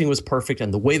pacing was perfect,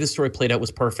 and the way the story played out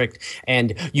was perfect.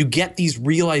 And you get these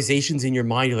realizations in your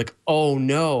mind. You're like, oh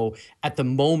no, at the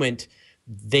moment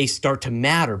they start to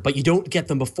matter, but you don't get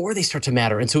them before they start to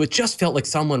matter. And so it just felt like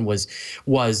someone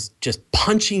was just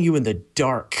punching you in the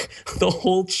dark the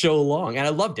whole show long. And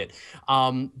I loved it.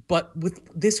 But with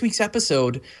this week's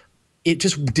episode, it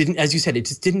just didn't, as you said, it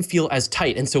just didn't feel as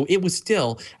tight. And so it was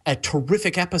still a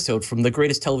terrific episode from the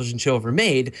greatest television show ever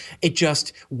made. It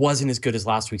just wasn't as good as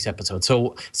last week's episode.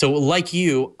 So like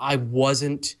you, I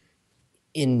wasn't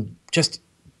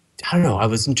I don't know. I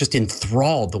wasn't just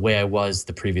enthralled the way I was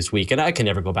the previous week. And I can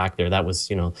never go back there. That was,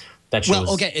 that show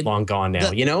is long gone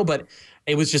now, but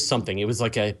it was just something. It was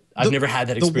like I've never had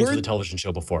that experience with a television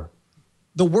show before.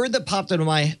 The word that popped into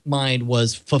my mind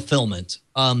was fulfillment.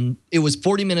 It was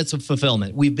 40 minutes of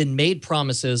fulfillment. We've been made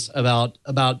promises about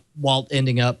Walt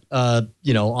ending up,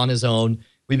 on his own.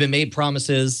 We've been made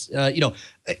promises,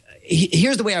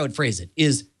 here's the way I would phrase it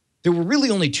is, there were really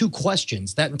only two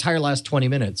questions that entire last 20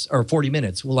 minutes or 40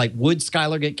 minutes. Were like, would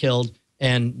Skylar get killed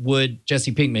and would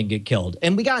Jesse Pinkman get killed?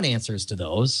 And we got answers to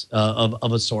those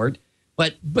of a sort.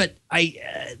 But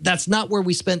that's not where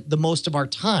we spent the most of our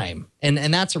time.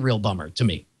 And that's a real bummer to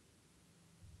me.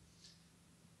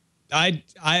 I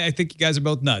think you guys are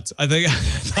both nuts. I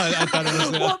thought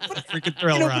it was a freaking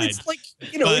thrill ride. It's like,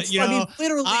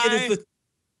 literally it is the...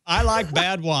 I like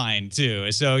bad wine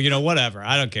too, so whatever.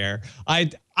 I don't care.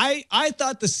 I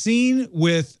thought the scene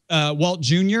with Walt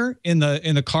Jr. in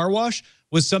the car wash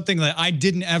was something that I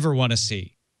didn't ever want to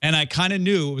see, and I kind of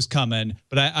knew it was coming,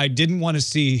 but I didn't want to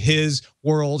see his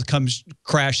world come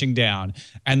crashing down,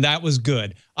 and that was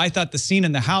good. I thought the scene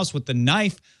in the house with the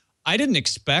knife, I didn't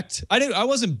expect. I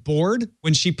wasn't bored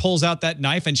when she pulls out that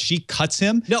knife and she cuts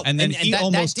him, and then he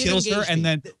almost kills her, and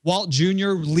then Walt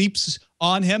Jr. leaps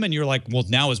on him, and you're like, well,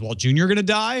 now is Walt Jr. going to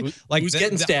die? Like, who's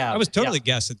getting stabbed? I was totally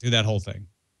guessing through that whole thing.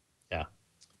 Yeah.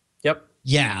 Yep.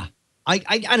 Yeah. I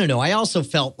don't know. I also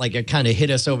felt like it kind of hit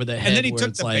us over the head. And then he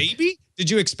took the baby? Did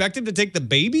you expect him to take the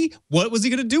baby? What was he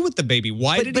going to do with the baby?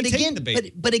 Why did he take the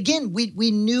baby? But again,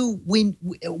 we knew,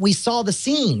 we saw the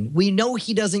scene. We know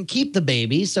he doesn't keep the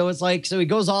baby. So it's like, so he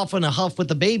goes off in a huff with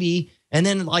the baby. And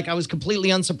then, like, I was completely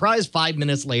unsurprised 5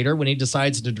 minutes later when he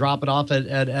decides to drop it off at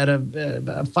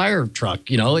a fire truck.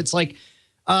 It's like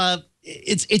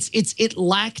it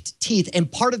lacked teeth, and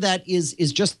part of that is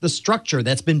just the structure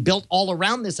that's been built all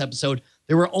around this episode.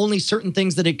 There were only certain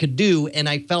things that it could do, and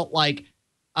I felt like,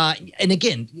 and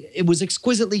again, it was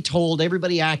exquisitely told.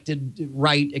 Everybody acted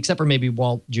right, except for maybe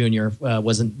Walt Jr.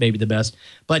 Wasn't maybe the best,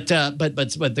 but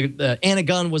the Anna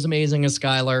Gunn was amazing as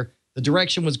Skylar. The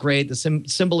direction was great. The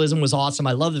symbolism was awesome.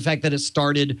 I love the fact that it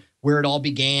started where it all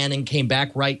began and came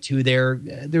back right to there.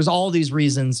 There's all these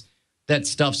reasons that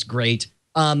stuff's great.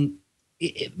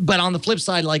 But on the flip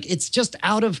side, like, it's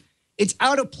out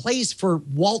of place for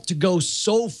Walt to go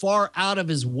so far out of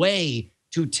his way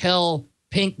to tell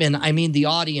Pinkman, I mean the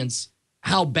audience,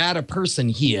 how bad a person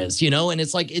he is, And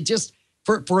it's like, it just,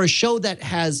 for a show that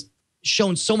has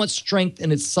shown so much strength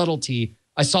in its subtlety,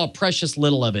 I saw precious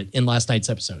little of it in last night's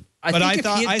episode. I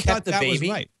thought that was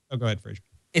right. Oh, go ahead, Fraser.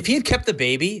 If he had kept the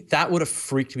baby, that would have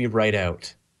freaked me right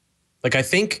out. Like, I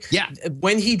think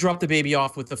when he dropped the baby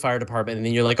off with the fire department, and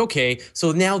then you're like, okay,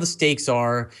 so now the stakes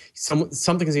are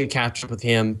something's going to catch up with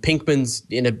him. Pinkman's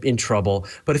in trouble.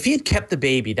 But if he had kept the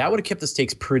baby, that would have kept the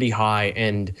stakes pretty high,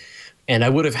 and I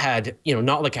would have had,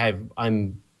 not like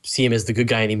I'm see him as the good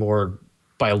guy anymore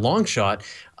by a long shot,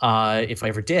 if I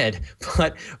ever did.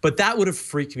 But that would have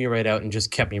freaked me right out and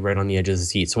just kept me right on the edge of the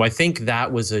seat. So I think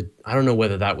that was I don't know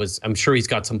whether that was, I'm sure he's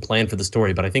got some plan for the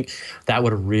story, but I think that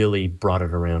would have really brought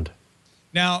it around.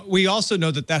 Now, we also know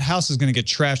that house is going to get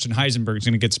trashed and Heisenberg's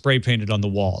going to get spray painted on the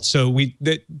wall. So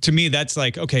to me, that's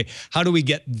like, okay, how do we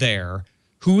get there?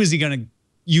 Who is he going to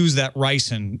use that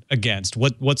ricin against?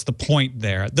 What's the point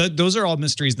there? Those are all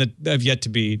mysteries that have yet to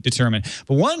be determined.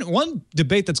 But one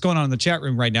debate that's going on in the chat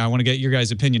room right now, I want to get your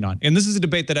guys' opinion on. And this is a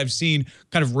debate that I've seen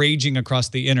kind of raging across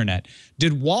the internet.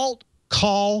 Did Walt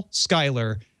call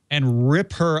Skylar and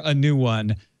rip her a new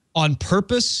one on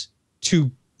purpose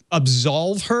to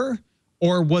absolve her?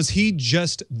 Or was he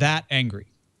just that angry?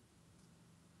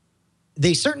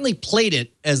 They certainly played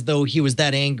it as though he was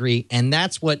that angry, and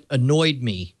that's what annoyed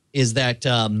me. Is that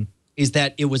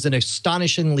it was an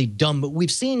astonishingly dumb. But we've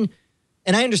seen,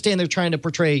 and I understand they're trying to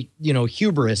portray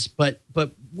hubris, but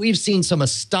we've seen some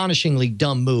astonishingly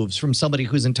dumb moves from somebody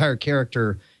whose entire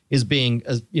character is being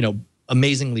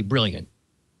amazingly brilliant.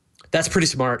 That's pretty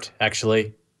smart,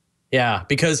 actually. Yeah,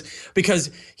 because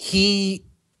she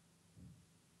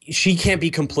can't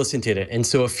be complicit in it. And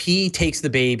so if he takes the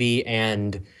baby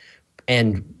and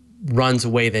runs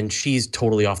away, then she's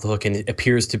totally off the hook and it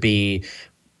appears to be,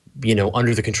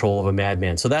 under the control of a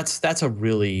madman. So that's a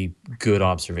really good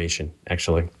observation,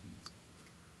 actually.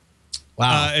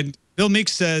 Wow. And Bill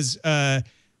Meeks says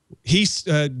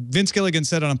Vince Gilligan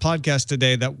said on a podcast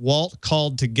today that Walt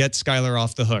called to get Skylar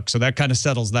off the hook. So that kind of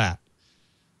settles that.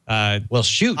 Well,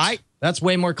 shoot. That's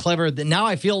way more clever. Now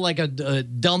I feel like a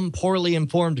dumb, poorly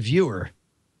informed viewer.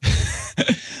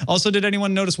 Also, did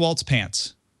anyone notice Walt's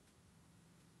pants?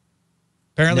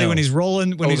 Apparently, when he's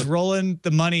rolling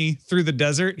the money through the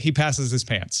desert, he passes his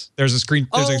pants. There's a screen.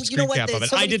 There's a screen cap of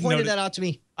it. I didn't pointed that out to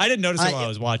me. I didn't notice it while I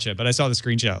was watching it, but I saw the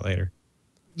screenshot later.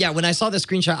 Yeah, when I saw the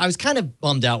screenshot, I was kind of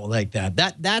bummed out like that.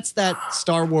 That's that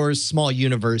Star Wars small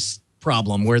universe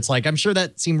problem where it's like, I'm sure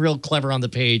that seemed real clever on the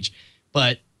page,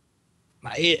 but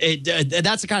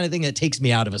that's the kind of thing that takes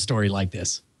me out of a story like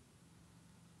this.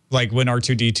 Like when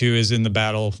R2-D2 is in the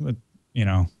battle,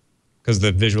 because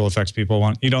the visual effects people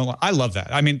want. I love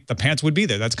that. I mean, the pants would be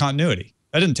there. That's continuity.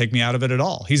 That didn't take me out of it at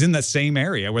all. He's in that same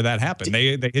area where that happened.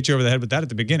 They hit you over the head with that at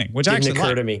the beginning, which didn't actually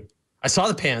occur to me. I saw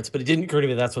the pants, but it didn't occur to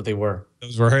me that's what they were.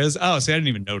 Those were his? Oh, see, I didn't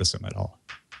even notice them at all.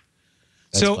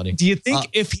 That's funny. Do you think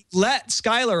if he let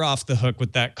Skylar off the hook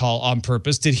with that call on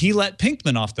purpose, did he let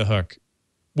Pinkman off the hook?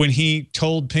 When he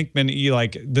told Pinkman,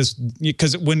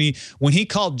 because when he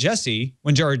called Jesse,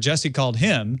 when Jesse called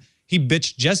him, he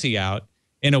bitched Jesse out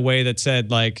in a way that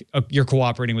said, like, you're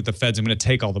cooperating with the feds. I'm going to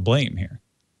take all the blame here.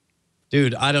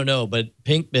 Dude, I don't know, but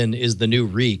Pinkman is the new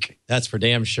Reek. That's for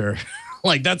damn sure.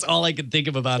 Like, that's all I can think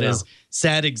of about his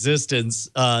sad existence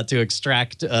to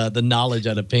extract the knowledge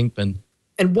out of Pinkman.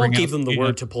 And Walt gave them the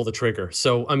word to pull the trigger.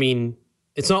 So, I mean,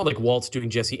 it's not like Walt's doing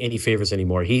Jesse any favors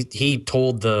anymore. He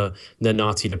told the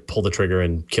Nazi to pull the trigger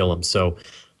and kill him. So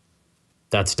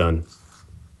that's done.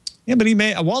 Yeah,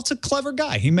 but Walt's a clever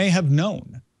guy. He may have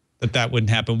known that wouldn't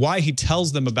happen. Why he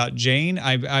tells them about Jane,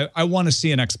 I want to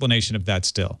see an explanation of that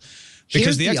still.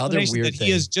 Because the explanation that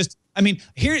he is just,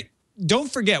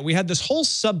 don't forget, we had this whole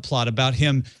subplot about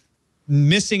him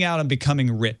missing out on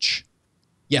becoming rich.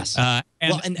 Yes.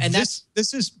 And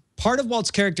this is part of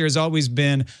Walt's character has always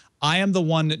been, I am the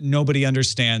one that nobody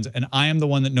understands, and I am the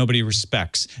one that nobody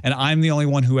respects, and I'm the only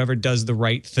one who ever does the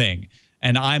right thing,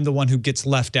 and I'm the one who gets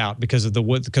left out because of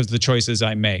the choices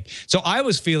I make. So I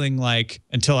was feeling like,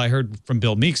 until I heard from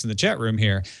Bill Meeks in the chat room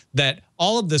here, that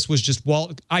all of this was just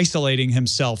Walt isolating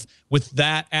himself with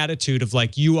that attitude of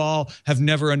like, you all have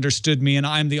never understood me, and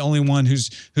I'm the only one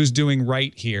who's doing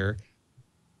right here.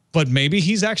 But maybe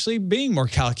he's actually being more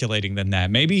calculating than that.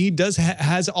 Maybe he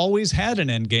has always had an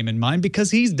end game in mind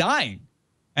because he's dying.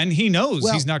 And he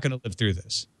knows he's not going to live through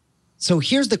this. So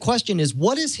here's the question is,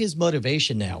 what is his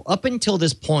motivation now? Up until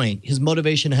this point, his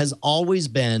motivation has always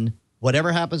been,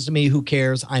 whatever happens to me, who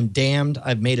cares? I'm damned.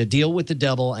 I've made a deal with the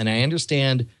devil, and I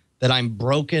understand that I'm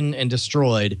broken and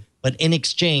destroyed. But in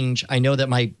exchange, I know that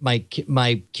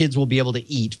my kids will be able to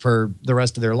eat for the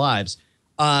rest of their lives.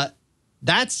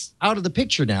 That's out of the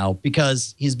picture now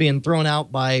because he's being thrown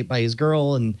out by his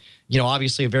girl and,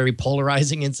 obviously a very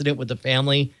polarizing incident with the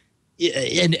family.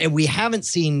 And we haven't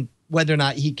seen whether or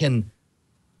not he can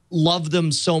love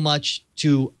them so much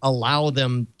to allow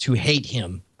them to hate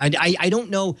him. I don't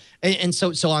know, and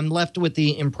so I'm left with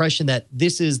the impression that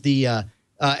this is the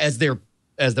as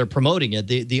they're promoting it,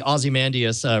 the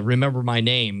Ozymandias, remember my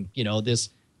name. You know, this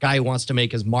guy wants to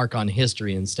make his mark on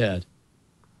history instead.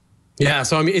 Yeah,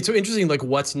 so I mean, it's so interesting. Like,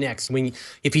 what's next? I mean,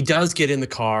 if he does get in the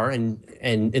car and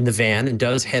in the van and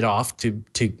does head off to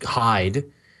hide,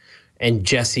 and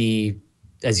Jesse,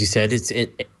 as you said,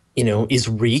 is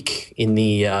Reek in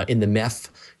the meth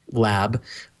lab.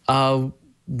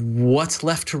 What's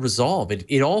left to resolve?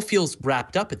 It all feels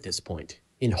wrapped up at this point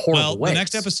in horrible ways. The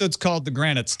next episode's called The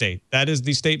Granite State. That is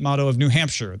the state motto of New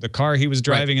Hampshire. The car he was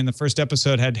driving in the first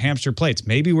episode had Hampshire plates.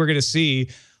 Maybe we're going to see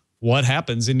what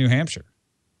happens in New Hampshire.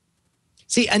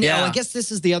 See, and I guess this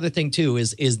is the other thing too,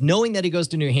 is knowing that he goes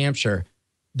to New Hampshire.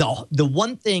 The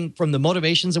one thing from the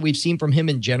motivations that we've seen from him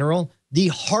in general, the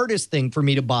hardest thing for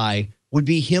me to buy would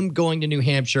be him going to New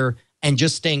Hampshire and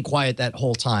just staying quiet that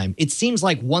whole time. It seems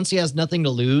like once he has nothing to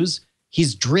lose,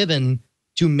 he's driven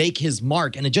to make his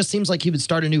mark. And it just seems like he would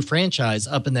start a new franchise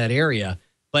up in that area.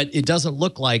 But it doesn't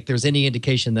look like there's any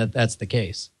indication that that's the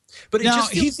case. But it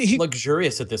just feels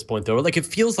luxurious at this point, though. Like, it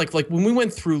feels like when we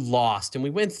went through Lost and we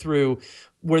went through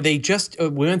where they just we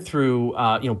went through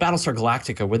Battlestar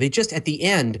Galactica, where they just at the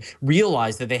end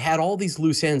realized that they had all these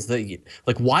loose ends. That,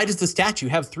 like, why does the statue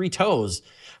have 3 toes,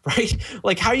 right?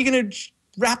 Like, how are you going to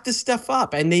wrap this stuff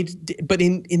up? And but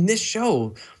in this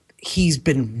show, he's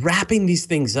been wrapping these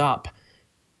things up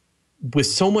with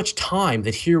so much time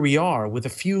that here we are with a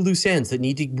few loose ends that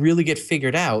need to really get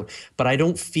figured out. But I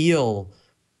don't feel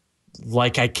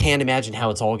like I can't imagine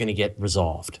how it's all going to get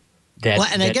resolved.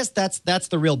 I guess that's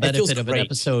the real benefit of an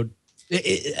episode.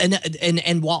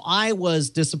 And while I was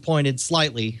disappointed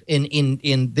slightly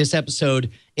in this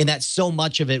episode, in that so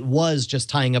much of it was just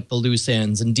tying up the loose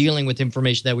ends and dealing with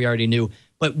information that we already knew,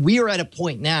 but we are at a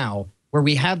point now where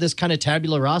we have this kind of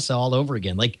tabula rasa all over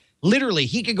again. Like, literally,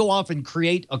 he could go off and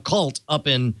create a cult up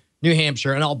in New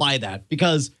Hampshire, and I'll buy that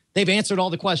because they've answered all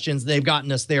the questions. They've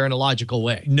gotten us there in a logical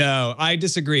way. No, I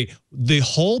disagree. The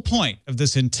whole point of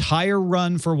this entire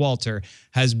run for Walter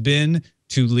has been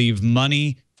to leave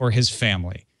money for his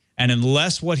family. And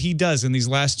unless what he does in these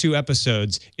last 2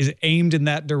 episodes is aimed in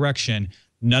that direction,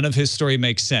 none of his story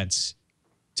makes sense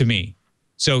to me.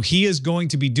 So he is going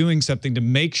to be doing something to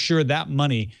make sure that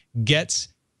money gets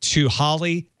to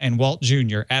Holly and Walt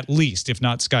Jr., at least, if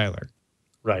not Skylar.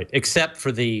 Right, except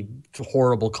for the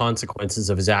horrible consequences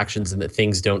of his actions and that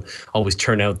things don't always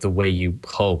turn out the way you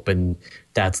hope. And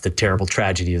that's the terrible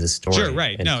tragedy of the story. Sure,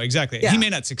 right. No, exactly. Yeah. He may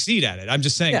not succeed at it. I'm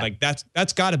just saying, like,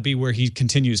 that's got to be where he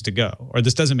continues to go, or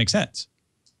this doesn't make sense.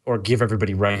 Or give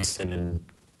everybody rice and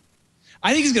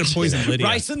I think he's going to poison Lydia.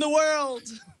 Rice in the world.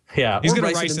 Yeah, he's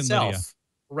going to rice in Lydia.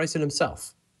 Rice in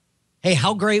himself. Hey,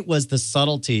 how great was the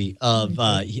subtlety of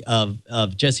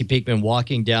Jesse Pinkman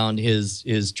walking down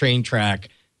his train track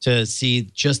to see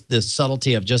just the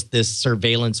subtlety of just this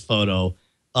surveillance photo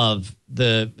of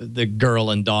the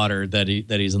girl and daughter that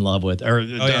he's in love with, or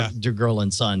the girl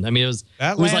and son. I mean, it was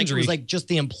like just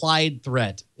the implied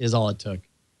threat is all it took.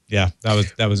 Yeah,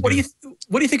 that was. What do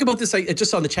you think about this?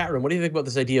 Just on the chat room, what do you think about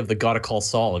this idea of the Gotta Call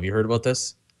Saul? Have you heard about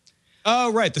this?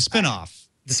 Oh, right, the spinoff.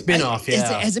 The spinoff,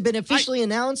 Has it been officially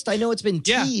announced? I know it's been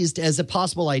teased as a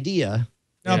possible idea.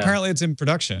 No, apparently it's in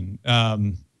production.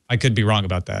 I could be wrong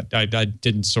about that. I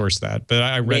didn't source that, but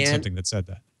I read something that said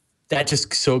that. That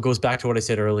just so goes back to what I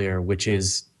said earlier, which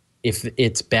is if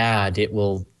it's bad, it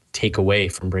will take away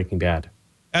from Breaking Bad.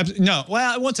 No,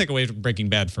 well, it won't take away from Breaking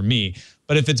Bad for me,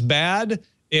 but if it's bad,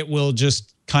 it will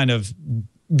just kind of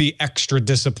be extra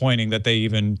disappointing that they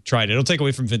even tried it. It'll take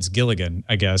away from Vince Gilligan,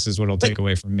 I guess, is what it'll take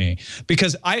away from me.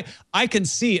 Because I can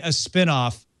see a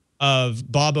spinoff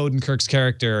of Bob Odenkirk's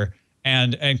character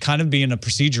and kind of being a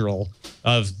procedural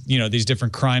of, you know, these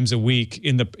different crimes a week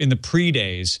in the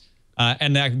pre-days,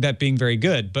 and that being very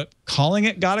good. But calling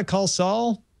it Gotta Call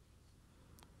Saul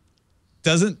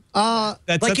doesn't that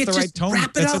sets the right tone.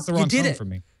 That sets the wrong tone for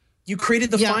me. You created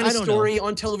the finest story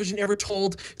on television ever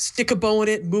told. Stick a bow in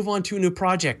it, move on to a new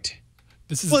project.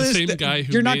 This is the same guy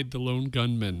who made The Lone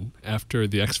Gunman after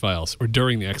the X-Files, or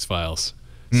during the X-Files.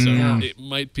 So it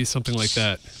might be something like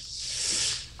that.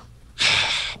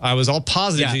 I was all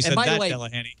positive he said by that, the way,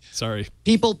 Delahanty. Sorry.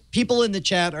 People in the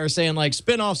chat are saying, like,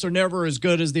 spinoffs are never as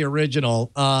good as the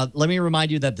original. Let me remind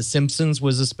you that The Simpsons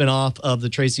was a spinoff of the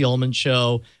Tracy Ullman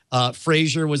Show.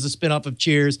 Frasier was a spinoff of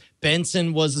Cheers.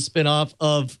 Benson was a spinoff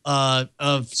of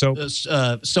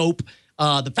Soap.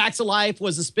 The Facts of Life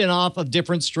was a spinoff of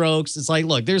Different Strokes. It's like,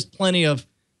 look, there's plenty of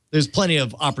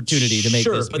opportunity to make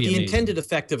this but be the amazing. intended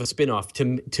effect of a spinoff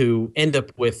to end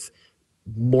up with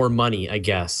more money, I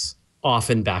guess,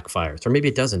 often backfires, or maybe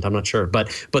it doesn't. I'm not sure, but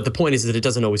the point is that it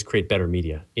doesn't always create better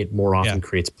media. It more often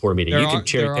creates poor media. You can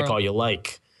cherry pick all you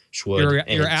like, Schwood.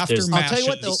 Your aftermath. I'll tell you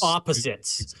what, though,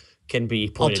 opposites can be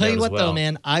pointed out. I'll tell you what, well. though,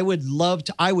 man, I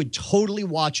would totally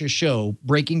watch a show,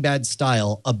 Breaking Bad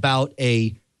style, about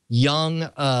a young,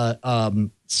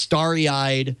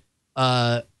 starry-eyed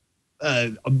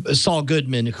Saul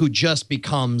Goodman who just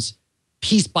becomes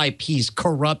piece by piece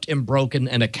corrupt and broken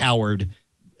and a coward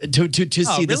to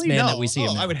see this man that we see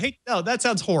him now. I would hate. No, that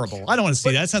sounds horrible. I don't want to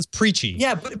see that. That sounds preachy.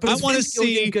 Yeah, but I want to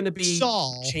see going to be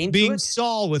Saul being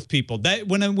Saul with people. That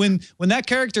when that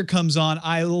character comes on,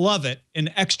 I love it an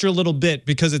extra little bit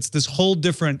because it's this whole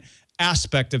different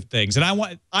aspect of things, and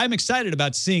I'm excited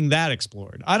about seeing that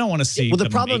explored. I don't want to see. Well,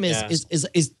 the problem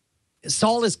is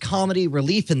Saul is comedy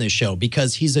relief in this show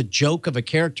because he's a joke of a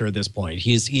character at this point.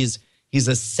 He's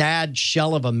a sad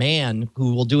shell of a man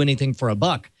who will do anything for a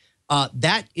buck.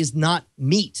 That is not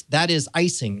meat. That is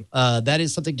icing. That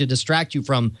is something to distract you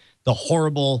from the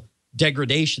horrible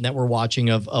degradation that we're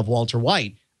watching of Walter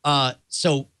White.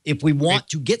 So if we want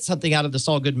to get something out of the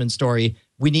Saul Goodman story,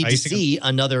 we need to see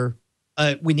another.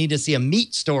 We need to see a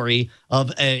meat story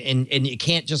of, and it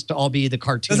can't just all be the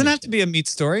cartoon. Doesn't have to be a meat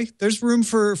story. There's room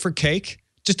for cake.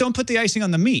 Just don't put the icing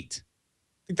on the meat.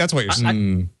 I think that's what you're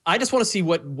saying. I just want to see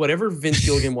whatever Vince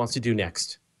Gilligan wants to do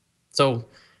next. So,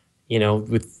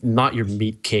 with not your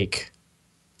meat cake.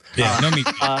 Yeah, no meat.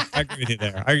 I agree with you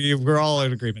there. We're all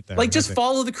in agreement there. Like, just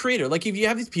follow the creator. Like, if you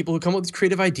have these people who come up with these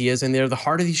creative ideas and they're the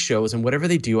heart of these shows, and whatever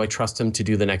they do, I trust them to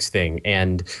do the next thing.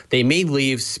 And they may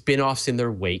leave spin-offs in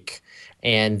their wake,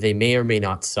 and they may or may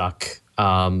not suck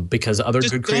because other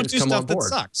good creators come on board. That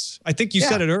sucks. I think you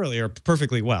said it earlier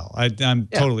perfectly well. I'm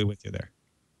totally with you there.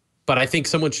 But I think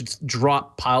someone should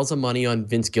drop piles of money on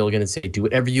Vince Gilligan and say, do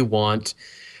whatever you want.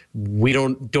 We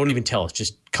don't even tell us.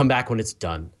 Just come back when it's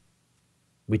done.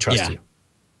 We trust you.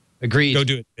 Agreed. Go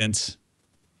do it, Vince.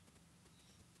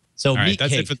 So Meat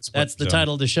Cake, that's the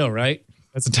title of the show, right?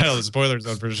 That's the title of the Spoiler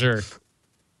Zone for sure.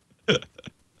 All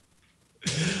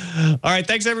right.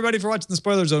 Thanks, everybody, for watching the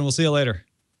Spoiler Zone. We'll see you later.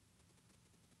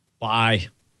 Bye.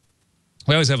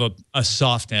 We always have a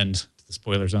soft end to the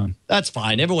Spoiler Zone. That's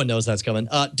fine. Everyone knows that's coming.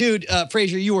 Dude,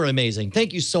 Fraser, you were amazing.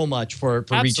 Thank you so much for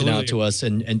reaching out to us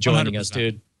and joining 100%. Us,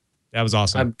 dude. That was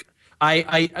awesome.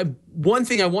 One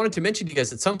thing I wanted to mention to you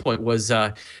guys at some point was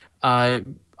I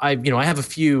have a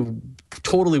few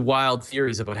totally wild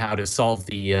theories about how to solve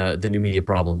the new media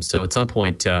problems. So at some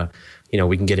point,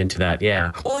 we can get into that.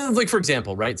 Yeah. Well, like for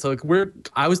example, right? So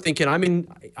I was thinking I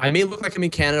may look like I'm in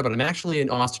Canada, but I'm actually in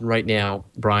Austin right now,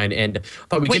 Brian. And I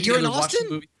thought wait, you're in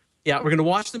Austin? Yeah, we're gonna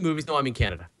watch the movies. No, I'm in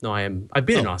Canada. No, I am. I've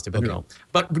been in Austin, but no.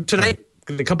 But tonight,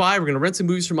 we're gonna come by. We're gonna rent some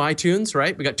movies from iTunes.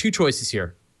 Right? We got two choices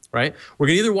here. Right? We're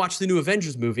going to either watch the new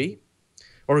Avengers movie,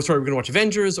 we're going to watch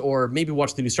Avengers, or maybe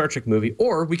watch the new Star Trek movie,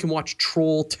 or we can watch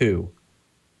Troll 2.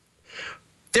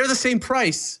 They're the same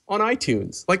price on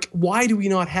iTunes. Like, why do we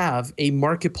not have a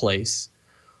marketplace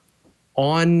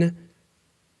on,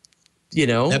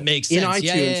 that makes sense. in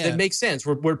iTunes that makes sense,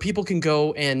 where people can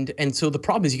go and so the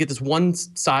problem is you get this one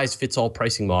size fits all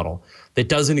pricing model that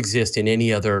doesn't exist in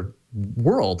any other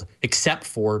world except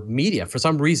for media. For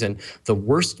some reason, the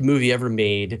worst movie ever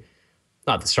made,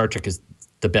 not that Star Trek is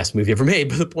the best movie ever made,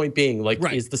 but the point being,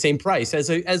 is the same price as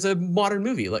a modern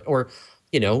movie, see,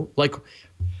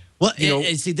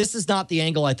 this is not the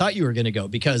angle I thought you were going to go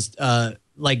because,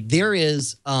 there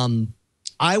is,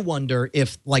 I wonder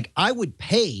if, I would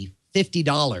pay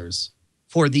 $50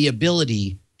 for the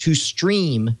ability to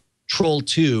stream Troll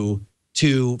 2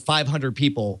 to 500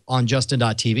 people on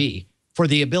Justin.tv. For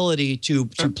the ability to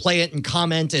play it and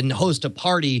comment and host a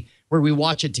party where we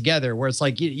watch it together, where it's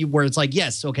like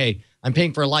yes, okay, I'm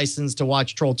paying for a license to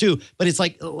watch Troll 2, but it's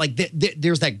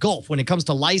there's that gulf when it comes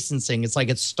to licensing. It's like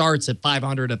it starts at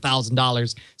 $500,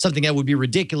 $1,000, something that would be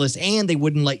ridiculous, and they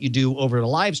wouldn't let you do over the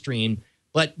live stream.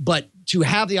 But to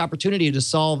have the opportunity to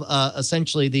solve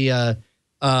essentially the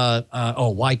why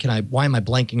am I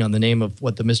blanking on the name of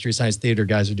what the Mystery Science Theater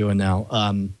guys are doing now?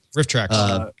 Riff Tracks.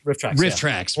 Riff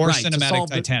Tracks. Or Cinematic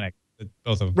Titanic.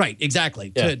 Both of them. Right,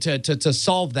 exactly. Yeah. To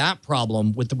solve that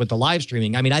problem with the live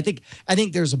streaming. I mean, I think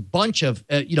there's a bunch of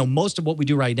most of what we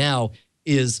do right now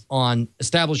is on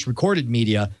established recorded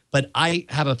media, but I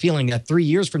have a feeling that 3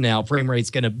 years from now, Frame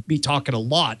Rate's going to be talking a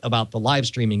lot about the live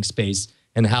streaming space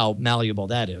and how malleable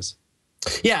that is.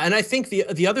 Yeah, and I think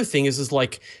the other thing is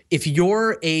like if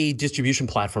you're a distribution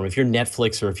platform, if you're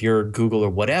Netflix or if you're Google or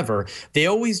whatever, they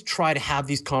always try to have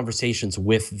these conversations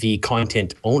with the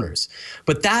content owners.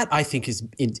 But that I think is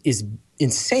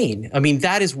insane. I mean,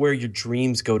 that is where your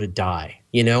dreams go to die.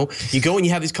 You go and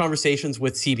you have these conversations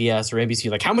with CBS or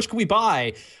NBC, like how much can we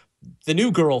buy? the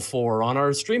new girl for on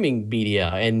our streaming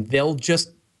media, and they'll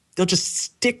just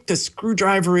stick the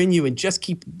screwdriver in you and just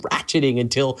keep ratcheting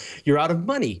until you're out of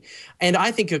money. And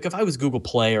I think if I was Google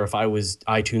Play or if I was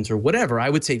iTunes or whatever, I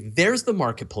would say there's the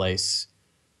marketplace.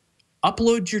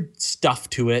 Upload your stuff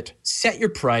to it, set your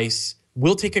price,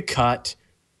 we'll take a cut.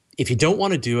 If you don't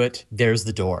want to do it, there's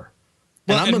the door.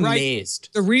 And I'm amazed.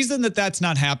 The reason that that's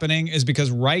not happening is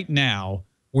because right now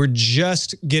we're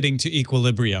just getting to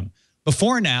equilibrium.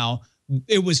 Before now,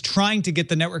 it was trying to get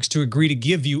the networks to agree to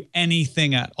give you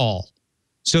anything at all.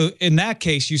 So in that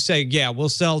case, you say, yeah, we'll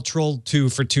sell Troll 2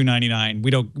 for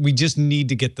 $2.99. We just need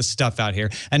to get the stuff out here.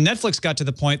 And Netflix got to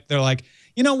the point they're like,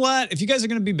 you know what? If you guys are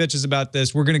going to be bitches about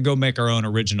this, we're going to go make our own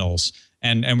originals.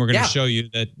 And we're going to show you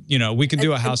that, you know, we can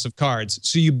do a House of Cards.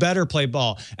 So you better play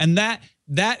ball. And that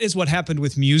is what happened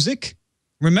with music.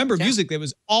 Remember, music, it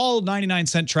was all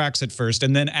 99-cent tracks at first.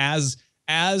 And then as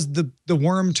the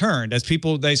worm turned, as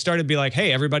they started to be like,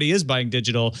 hey, everybody is buying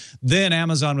digital, then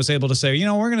Amazon was able to say, you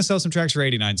know, we're going to sell some tracks for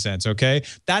 89 cents, okay?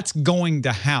 That's going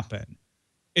to happen.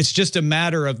 It's just a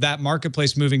matter of that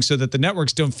marketplace moving so that the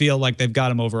networks don't feel like they've got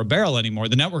them over a barrel anymore.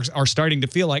 The networks are starting to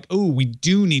feel like, oh, we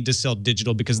do need to sell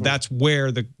digital because that's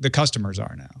where the customers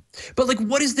are now. But like,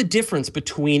 what is the difference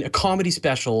between a comedy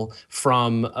special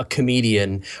from a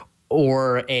comedian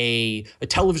or a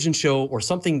television show or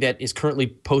something that is currently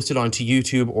posted onto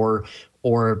YouTube or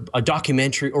a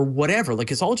documentary or whatever? Like,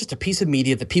 it's all just a piece of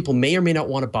media that people may or may not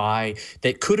want to buy,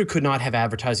 that could or could not have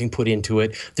advertising put into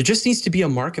it. There just needs to be a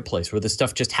marketplace where this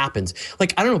stuff just happens.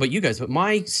 Like, I don't know about you guys, but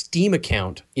my Steam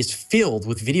account is filled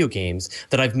with video games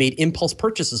that I've made impulse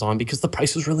purchases on because the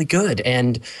price was really good.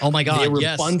 And oh my God, they were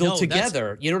bundled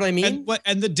together. You know what I mean?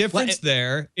 And the difference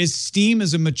there is Steam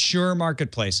is a mature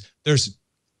marketplace. There's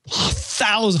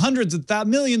hundreds of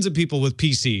millions of people with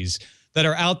PCs that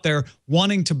are out there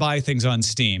wanting to buy things on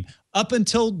Steam. Up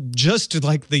until just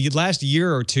like the last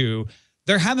year or two,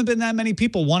 there haven't been that many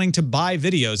people wanting to buy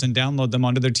videos and download them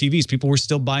onto their TVs. People were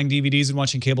still buying DVDs and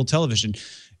watching cable television.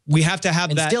 We have to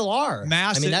have that still are.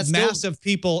 massive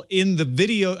people in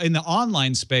the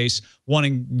online space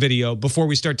wanting video before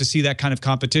we start to see that kind of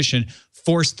competition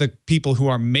force the people who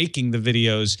are making the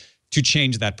videos to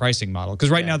change that pricing model. Because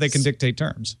right now they can dictate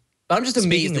terms. I'm just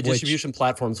amazed that distribution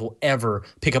platforms will ever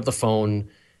pick up the phone,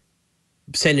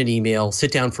 send an email,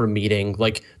 sit down for a meeting.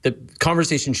 Like, the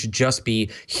conversation should just be,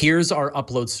 here's our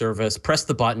upload service, press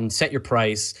the button, set your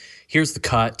price, here's the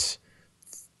cut.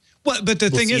 Well, but the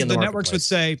thing is, the networks would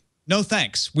say, no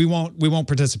thanks, we won't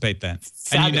participate then.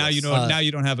 Fabulous. And now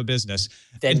you don't have a business.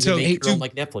 Then you make your own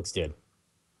like Netflix did.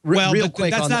 Well, real but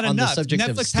quick, that's not enough.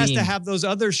 Netflix has to have those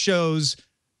other shows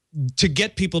to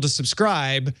get people to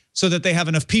subscribe so that they have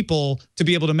enough people to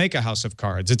be able to make a House of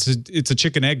Cards. It's a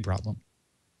chicken egg problem.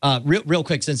 Real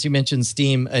quick, since you mentioned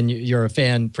Steam and you're a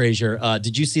fan, Fraser,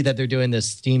 did you see that they're doing this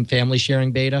Steam family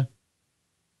sharing beta?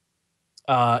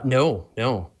 No.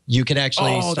 You can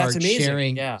actually start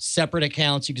sharing separate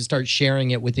accounts. You can start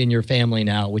sharing it within your family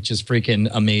now, which is freaking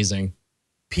amazing.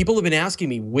 People have been asking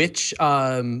me which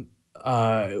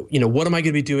what am I going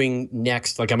to be doing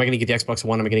next? Like, am I going to get the Xbox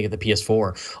One? Am I going to get the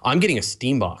PS4? I'm getting a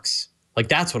Steam box. Like,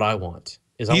 that's what I want.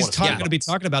 He's going to be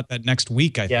talking about that next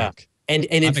week, I think. And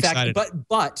in fact,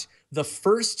 but the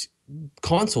first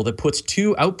console that puts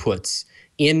two television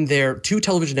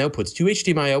outputs, two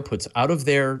HDMI outputs out of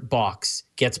their box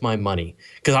gets my money,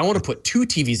 because I want to put two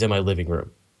TVs in my living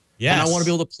room. Yes. And I want to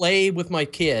be able to play with my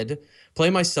kid, play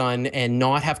my son, and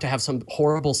not have to have some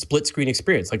horrible split screen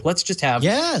experience. Like, let's just have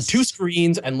two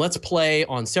screens and let's play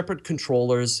on separate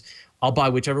controllers. I'll buy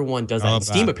whichever one does that.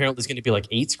 Steam apparently is going to be like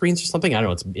 8 screens or something. I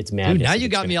don't know. It's madness. Dude, now you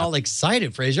got me all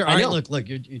excited, Fraser. All right, look,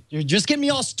 you're just getting me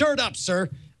all stirred up, sir.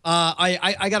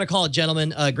 I got to call it,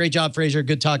 gentlemen. Great job, Fraser.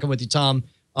 Good talking with you, Tom.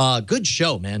 Good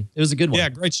show, man. It was a good one. Yeah,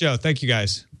 great show. Thank you,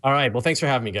 guys. All right. Well, thanks for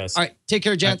having me, guys. All right. Take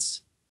care, gents.